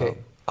 Okay.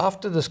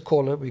 After this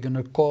caller, we're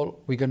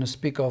going to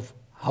speak of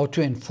how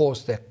to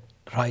enforce that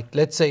right.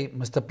 Let's say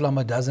Mr.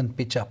 Plummer doesn't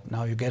pitch up.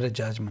 Now you get a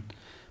judgment.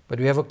 But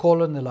we have a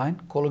caller on the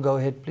line. Caller, go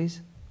ahead, please.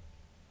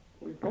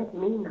 Is that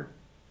me now?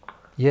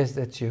 Yes,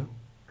 that's you.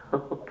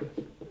 Okay.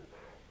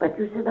 But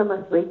you said I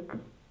must wait.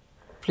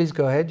 Please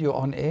go ahead. You're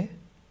on air.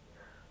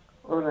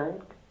 All right.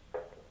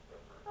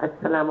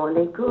 Assalamu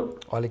alaikum.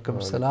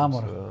 Walaikum salam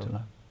wa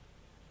rahmatullah.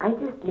 I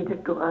just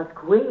needed to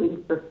ask, where is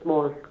the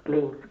small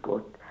claims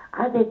court?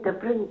 Are there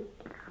different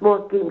small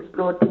claims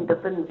court in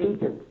different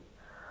regions?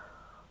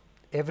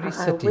 Every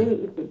Where city,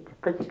 is it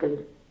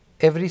physically?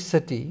 every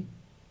city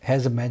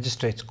has a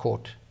magistrate's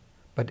court,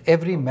 but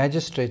every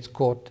magistrate's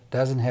court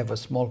doesn't have a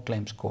small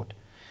claims court.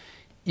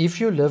 If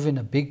you live in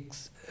a big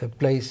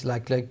place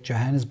like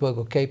Johannesburg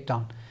or Cape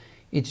Town,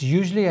 it's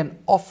usually an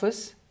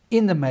office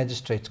in the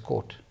magistrate's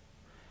court.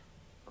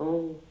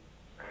 Oh,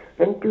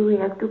 and do we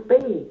have to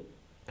pay?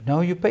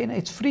 No, you pay.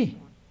 It's free.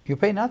 You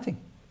pay nothing.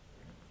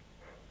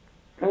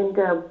 And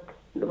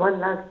one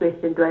last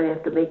question, do I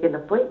have to make an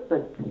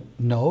appointment?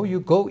 No, you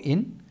go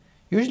in.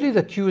 Usually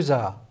the queues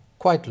are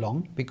quite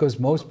long because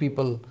most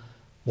people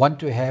want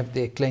to have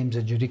their claims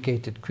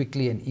adjudicated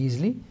quickly and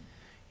easily.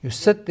 You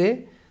sit there,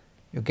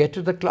 you get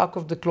to the clerk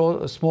of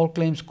the small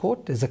claims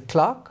court. There's a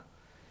clerk.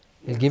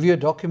 He'll give you a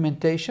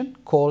documentation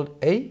called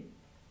a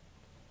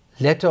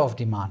letter of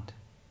demand.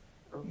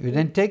 You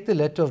then take the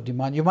letter of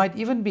demand. You might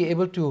even be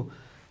able to,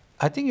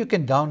 I think you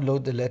can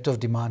download the letter of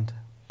demand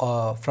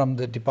from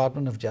the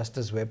Department of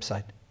Justice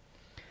website.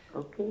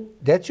 Okay.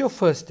 That's your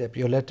first step,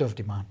 your letter of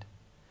demand.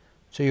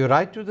 So you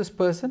write to this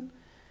person,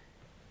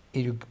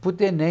 you put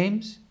their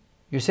names,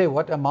 you say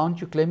what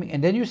amount you're claiming,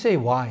 and then you say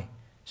why.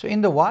 So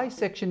in the why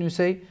section you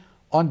say,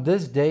 on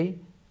this day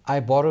I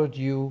borrowed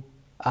you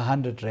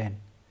 100 Rand.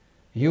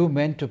 You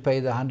meant to pay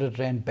the 100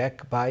 Rand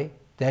back by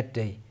that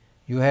day.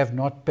 You have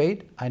not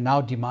paid, I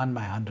now demand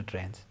my 100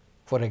 Rands,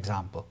 for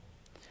example.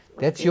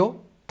 That's your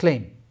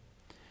claim.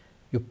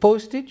 You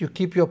post it, you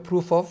keep your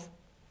proof of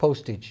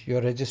postage,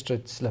 your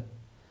registered slip.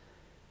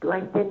 Do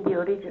I send the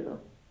original?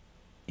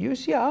 You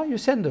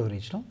send the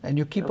original and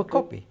you keep a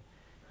copy.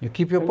 You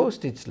keep your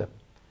postage slip.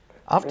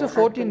 After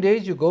 14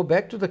 days, you go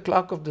back to the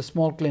clerk of the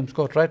small claims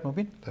court, right,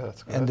 Mobeen?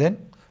 That's correct. And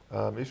then?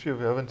 If you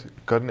haven't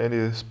gotten any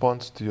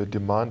response to your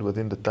demand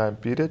within the time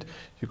period,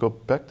 you go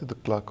back to the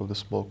clerk of the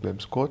small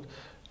claims court.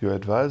 You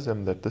advise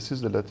them that this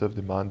is the letter of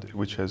demand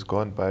which has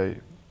gone by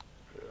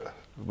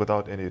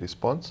without any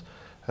response,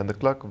 and the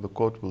clerk of the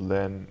court will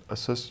then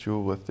assist you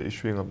with the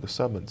issuing of the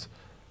summons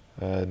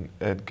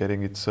and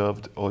getting it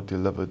served or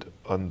delivered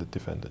on the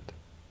defendant.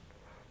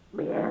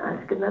 May I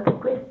ask another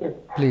question?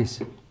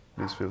 Please.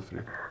 Please feel free.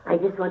 I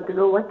just want to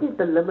know, what is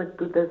the limit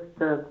to this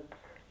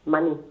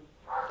money?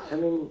 I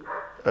mean,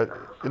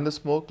 in the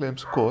small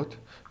claims court,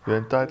 you're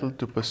entitled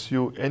to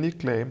pursue any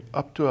claim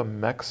up to a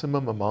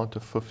maximum amount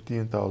of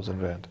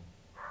 15,000 Rand.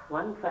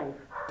 1.5.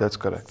 That's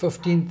correct.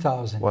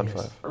 15,000. 1.5.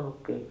 Yes.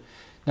 Okay.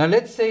 Now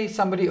let's say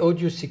somebody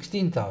owed you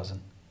 16,000.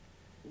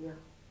 Yeah.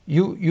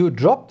 You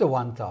drop the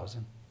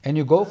 1,000 and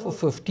you go for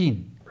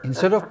 15.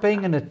 Instead of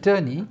paying an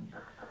attorney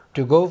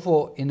to go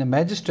for in a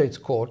magistrate's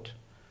court,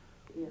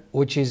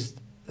 which is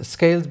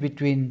scales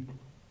between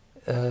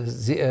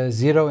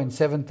 0 and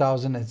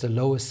 7,000 as the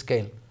lowest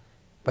scale.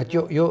 But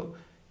your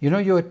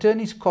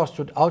attorney's cost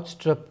would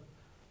outstrip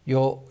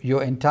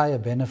your entire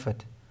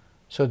benefit.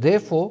 So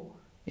therefore,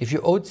 if you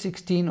owed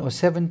 16 or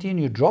 17,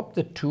 you drop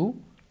the 2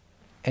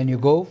 and you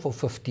go for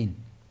 15.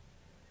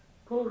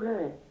 All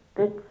right.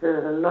 That's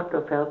a lot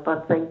of help.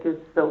 Thank you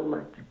so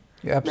much.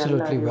 You're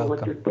absolutely May Allah reward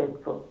welcome. you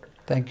tenfold.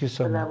 Thank you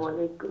so much.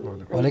 Assalamu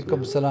alaikum.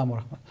 Walaikum salam wa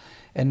rahmatullah.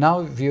 And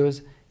now,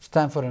 viewers, it's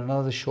time for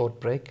another short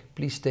break.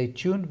 Please stay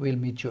tuned. We'll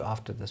meet you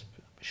after this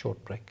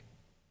short break.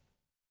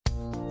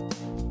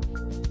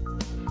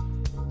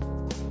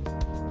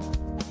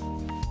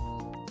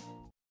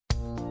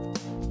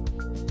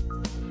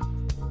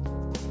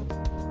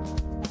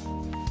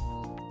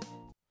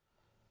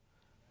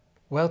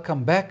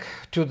 Welcome back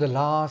to the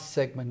last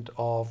segment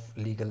of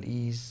Legal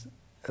Ease,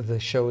 the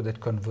show that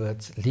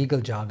converts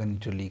legal jargon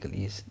into legal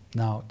ease.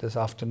 Now, this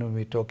afternoon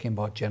we're talking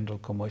about general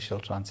commercial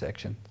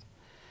transactions.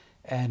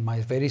 And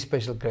my very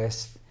special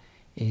guest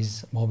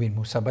is Mobeen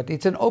Moosa, but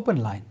it's an open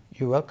line.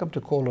 You're welcome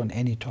to call on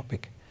any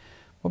topic.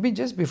 Mobeen,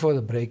 just before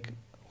the break,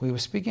 we were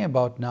speaking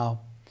about now,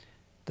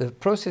 the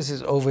process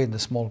is over in the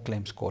small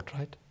claims court,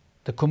 right?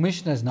 The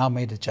commissioner has now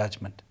made a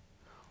judgment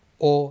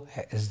or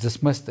has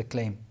dismissed the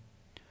claim.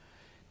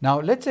 Now,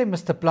 let's say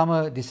Mr.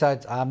 Plummer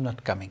decides, I'm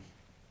not coming.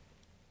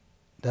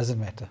 Doesn't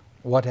matter.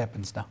 What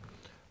happens now?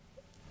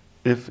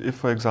 If,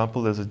 for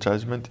example, there's a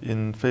judgment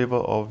in favor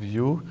of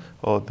you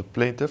or the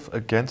plaintiff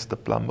against the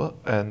plumber,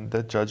 and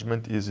that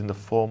judgment is in the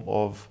form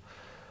of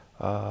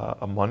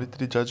a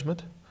monetary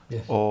judgment,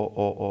 Yes.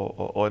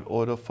 or an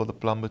order for the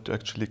plumber to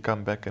actually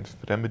come back and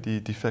remedy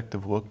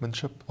defective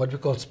workmanship. What we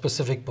call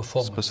specific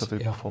performance.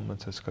 Specific Yeah.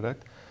 performance is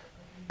correct.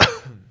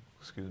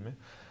 Excuse me.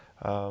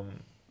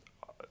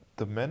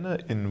 The manner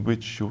in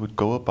which you would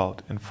go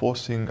about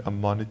enforcing a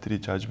monetary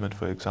judgment,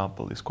 for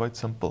example, is quite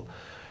simple.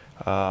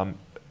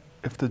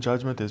 If the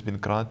judgment has been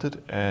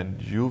granted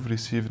and you've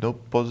received no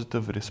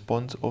positive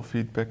response or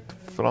feedback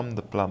from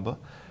the plumber,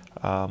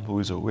 who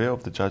is aware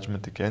of the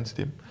judgment against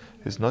him,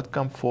 he's not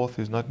come forth,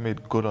 he's not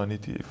made good on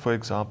it. For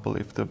example,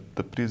 if the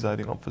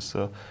presiding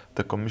officer,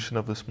 the commissioner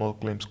of the small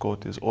claims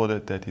court, is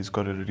ordered that he's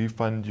got to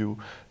refund you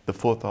the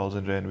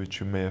 4,000 Rand which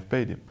you may have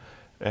paid him,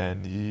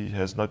 and he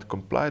has not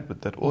complied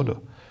with that order,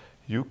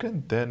 you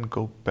can then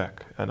go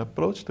back and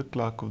approach the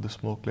clerk of the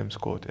small claims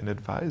court and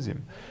advise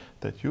him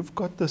that you've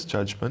got this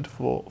judgment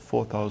for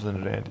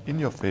 4,000 Rand in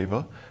your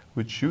favor,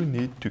 which you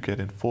need to get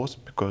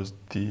enforced because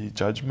the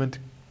judgment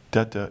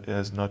debtor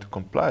has not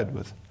complied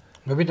with.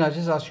 Maybe I'll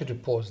just ask you to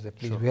pause there,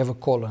 please. Sure. We have a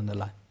call on the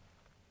line.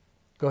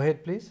 Go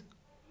ahead, please.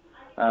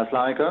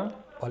 Assalamu alaikum.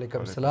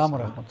 Walaikum salam wa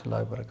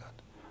rahmatullahi wa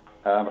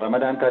barakatuh.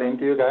 Ramadan Kareem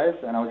to you guys,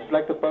 and I would just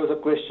like to pose a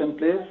question,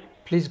 please.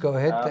 Please go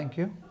ahead, thank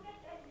you.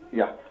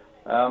 Yeah.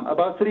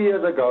 About 3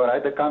 years ago,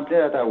 right, the company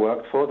that I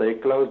worked for, they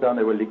closed down,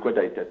 they were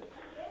liquidated.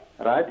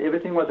 Right?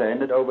 Everything was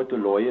handed over to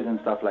lawyers and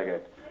stuff like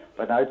that.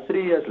 But now it's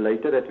 3 years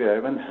later that we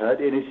haven't heard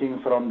anything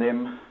from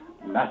them,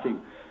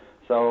 nothing.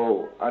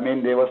 So, I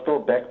mean, there was still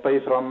back pay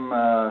from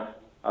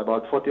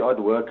about 40 odd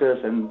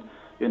workers, and,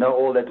 you know,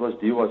 all that was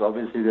due was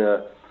obviously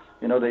the,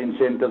 you know, the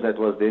incentives that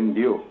was then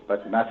due.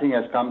 But nothing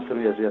has come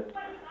through as yet.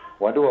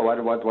 What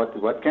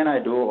can I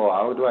do, or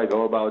how do I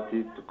go about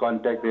it to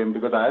contact them?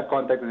 Because I have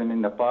contacted them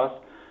in the past,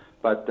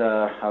 but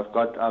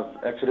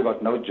I've actually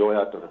got no joy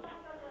out of it.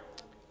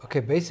 Okay,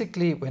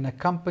 basically, when a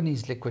company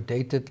is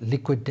liquidated,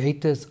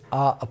 liquidators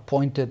are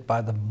appointed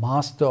by the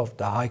master of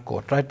the High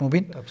Court, right,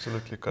 Mobeen?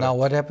 Absolutely correct. Now,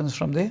 what happens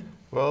from there?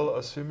 Well,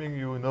 assuming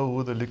you know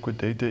who the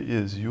liquidator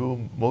is, you're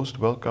most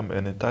welcome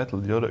and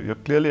entitled. You're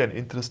clearly an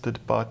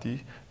interested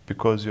party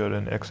because you're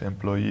an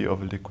ex-employee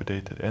of a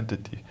liquidated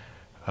entity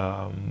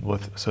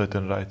with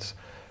certain rights,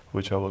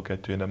 which I will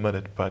get to in a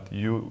minute. But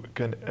you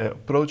can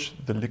approach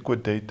the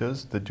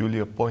liquidators, the duly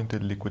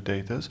appointed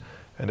liquidators,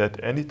 and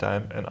at any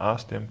time and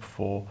ask them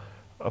for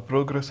a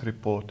progress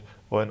report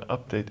or an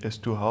update as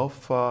to how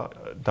far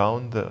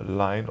down the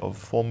line of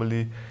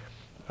formally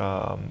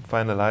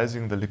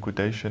finalizing the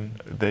liquidation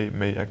they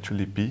may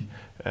actually be,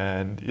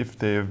 and if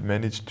they've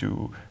managed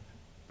to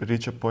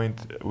reach a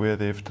point where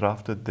they've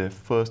drafted their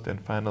first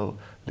and final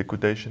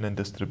liquidation and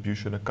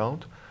distribution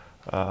account,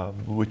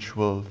 which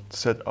will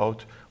set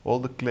out all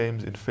the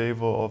claims in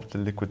favor of the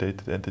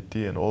liquidated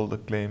entity and all the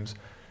claims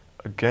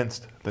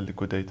against the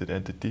liquidated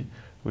entity,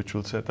 which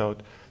will set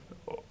out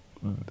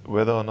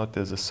whether or not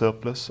there's a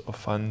surplus of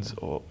funds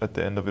or at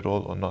the end of it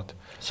all or not.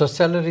 So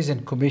salaries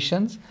and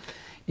commissions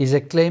is a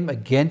claim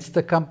against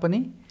the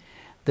company.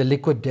 The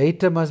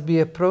liquidator must be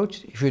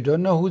approached. If you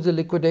don't know who's the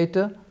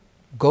liquidator,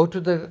 go to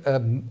the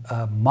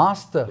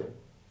master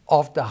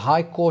of the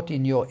High Court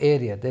in your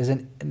area. There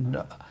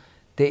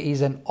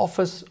is an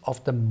office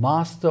of the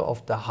master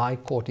of the High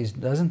Court. It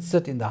doesn't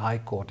sit in the High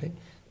Court.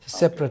 It's a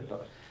separate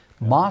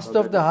master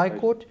of the High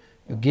Court.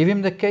 You give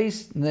him the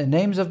case, the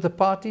names of the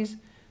parties.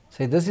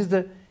 Say this is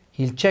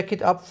he'll check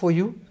it up for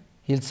you.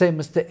 He'll say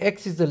Mr.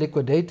 X is the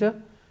liquidator.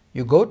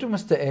 You go to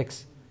Mr.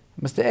 X.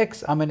 Mr.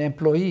 X, I'm an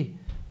employee.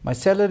 My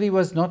salary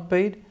was not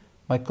paid.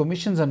 My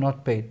commissions are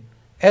not paid.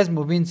 As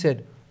Mobeen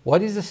said,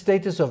 what is the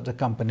status of the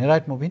company?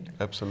 Right, Mobeen?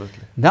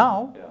 Absolutely.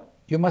 Now,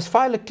 you must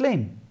file a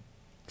claim.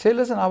 Say,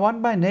 listen, I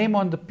want my name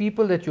on the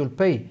people that you'll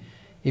pay.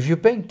 If you're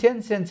paying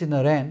 10 cents in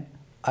a rand,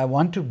 I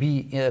want to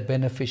be a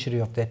beneficiary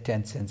of that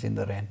 10 cents in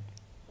the rand.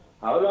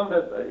 How long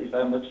does, if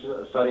I'm not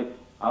sorry,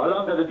 how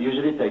long does it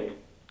usually take?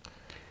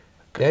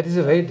 That is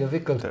a very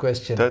difficult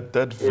question.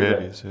 That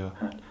varies, yeah.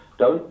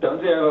 Don't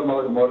we have a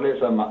more or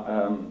less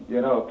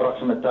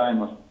approximate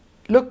time?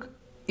 Look,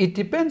 it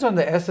depends on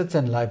the assets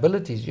and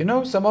liabilities. You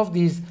know, some of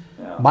these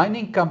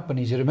mining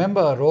companies, you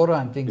remember Aurora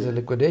and things, the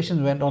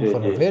liquidations went on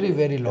for a very,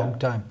 very long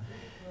time.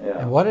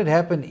 And what had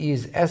happened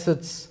is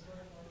assets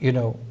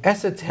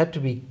had to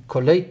be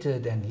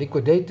collated, and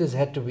liquidators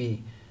had to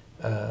be,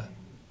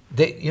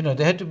 they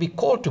had to be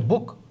called to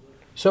book.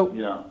 So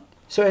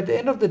at the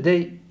end of the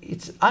day,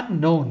 it's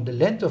unknown the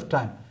length of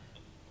time.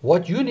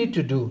 What you need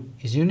to do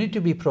is you need to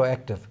be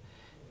proactive.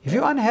 If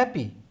you're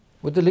unhappy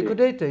with the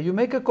liquidator, you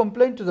make a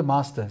complaint to the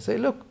master. Say,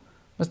 look,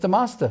 Mr.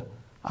 Master,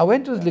 I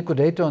went to the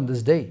liquidator on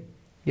this day.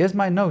 Here's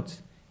my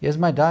notes. Here's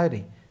my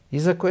diary.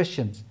 These are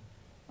questions.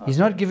 He's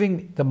not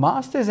giving, the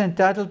master is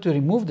entitled to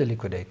remove the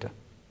liquidator.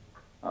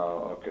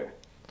 Oh, okay.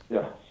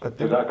 Yeah.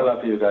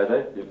 Jazakallah for you guys,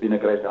 eh? You've been a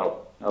great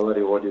help. I will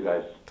reward you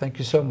guys. Thank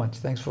you so much.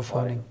 Thanks for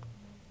phoning.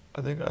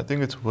 I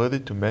think it's worthy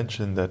to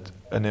mention that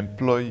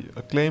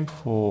a claim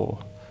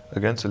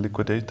against a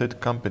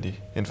liquidated company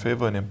in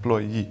favor of an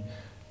employee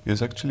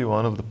is actually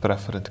one of the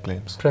preferent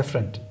claims.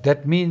 Preferent.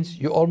 That means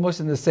you're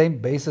almost in the same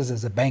basis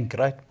as a bank,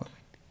 right?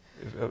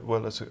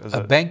 Well, as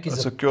a bank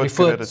is a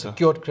preferred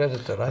secured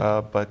creditor,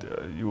 right? But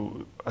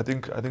I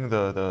think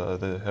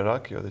the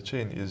hierarchy or the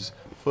chain is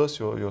first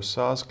your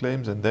SARS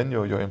claims and then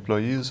your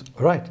employees.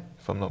 Right.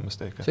 If I'm not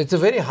mistaken. So it's a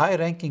very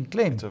high-ranking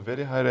claim. It's a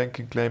very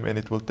high-ranking claim, and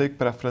it will take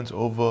preference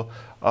over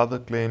other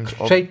claims.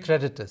 Trade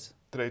creditors.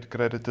 Trade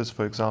creditors,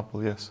 for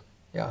example, yes.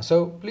 Yeah.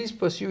 So please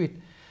pursue it.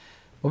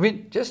 I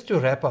mean, just to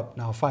wrap up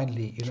now.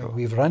 Finally,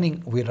 we're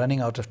running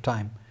out of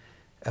time.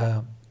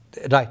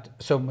 Right.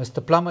 So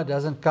Mr. Plummer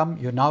doesn't come.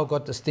 You now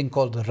got this thing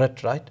called the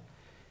writ, right?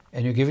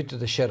 And you give it to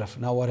the sheriff.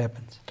 Now what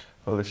happens?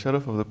 Well, the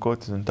sheriff of the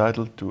court is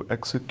entitled to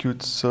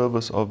execute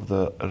service of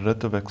the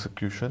writ of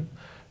execution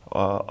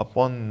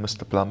upon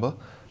Mr. Plumber,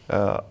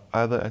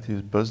 either at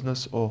his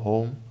business or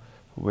home,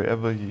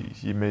 wherever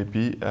he may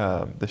be,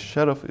 the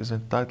sheriff is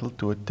entitled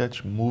to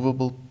attach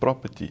movable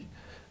property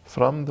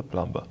from the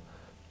plumber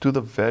to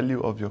the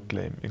value of your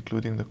claim,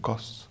 including the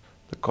cost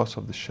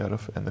of the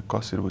sheriff and the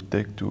cost it would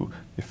take to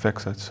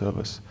effect such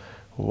service.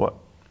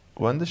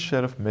 When the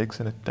sheriff makes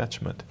an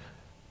attachment,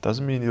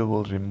 doesn't mean he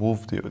will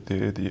remove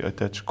the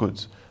attached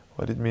goods.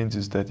 What it means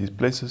is that he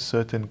places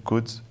certain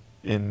goods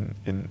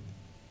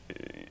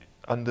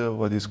under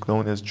what is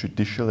known as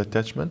judicial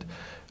attachment.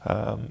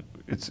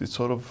 It's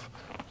sort of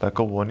like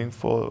a warning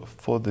for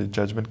the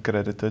judgment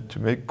creditor to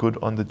make good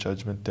on the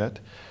judgment debt,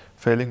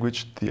 failing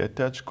which the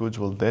attached goods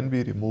will then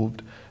be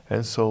removed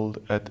and sold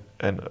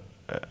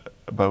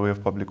by way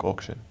of public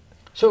auction.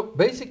 So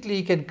basically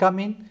he can come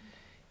in,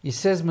 he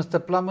says,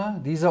 Mr. Plumber,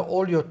 these are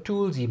all your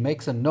tools. He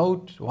makes a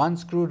note, 1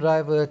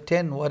 screwdriver,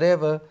 10,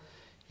 whatever.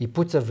 He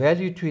puts a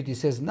value to it. He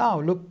says, now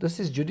look, this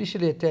is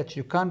judicially attached.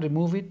 You can't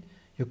remove it.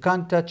 You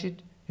can't touch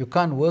it. You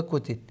can't work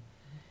with it.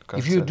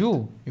 If you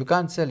do, you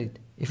can't sell it.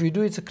 If you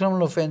do, it's a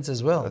criminal offense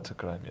as well. That's a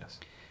crime, yes.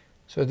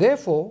 So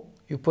therefore,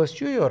 you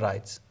pursue your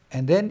rights.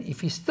 And then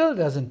if he still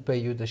doesn't pay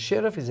you, the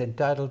sheriff is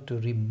entitled to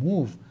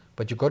remove.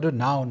 But you've got to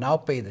now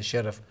pay the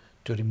sheriff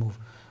to remove.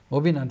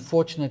 Mobeen,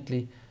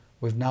 unfortunately,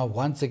 we've now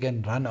once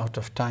again run out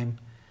of time.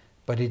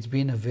 But it's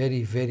been a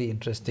very, very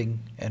interesting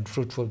and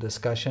fruitful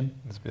discussion.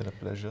 It's been a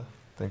pleasure.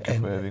 Thank you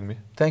for having me.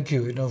 Thank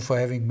you, for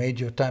having made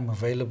your time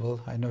available.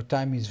 I know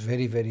time is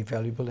very, very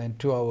valuable. And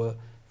to our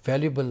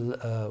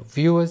valuable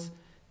viewers,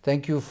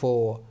 thank you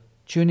for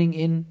tuning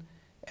in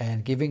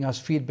and giving us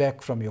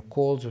feedback from your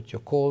calls with your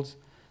calls.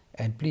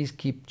 And please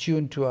keep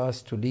tuned to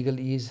us to Legal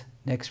Ease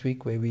next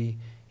week, where we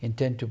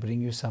intend to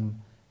bring you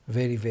some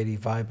very, very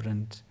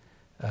vibrant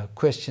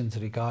questions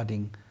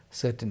regarding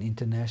certain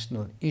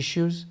international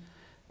issues.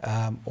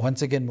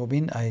 Once again,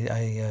 Mobeen,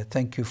 I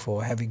thank you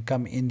for having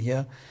come in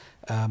here.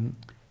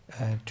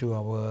 To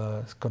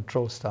our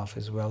control staff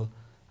as well.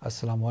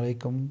 Assalamu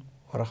alaikum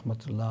wa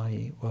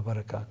rahmatullahi wa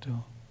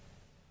barakatuh.